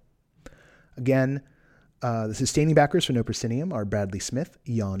 So again, the sustaining backers for No Proscenium are Bradley Smith,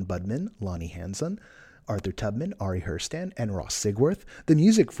 Jan Budman, Lonnie Hansen, Arthur Tubman, Ari Hurstan, and Ross Sigworth. The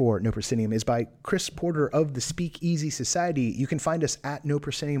music for No Proscenium is by Chris Porter of the Speakeasy Society. You can find us at No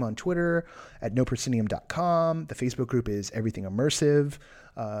Proscenium on Twitter, at noproscenium.com. The Facebook group is Everything Immersive,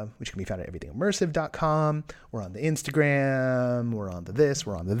 which can be found at everythingimmersive.com. We're on the Instagram, we're on the this,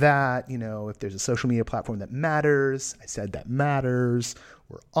 we're on the that. If there's a social media platform that matters, I said that matters,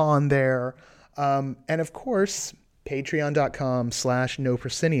 we're on there. And of course, patreon.com/No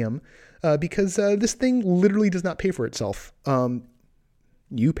Proscenium. Because this thing literally does not pay for itself.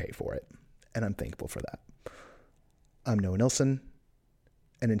 You pay for it, and I'm thankful for that. I'm Noah Nilsson,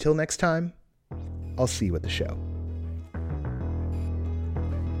 and until next time, I'll see you at the show.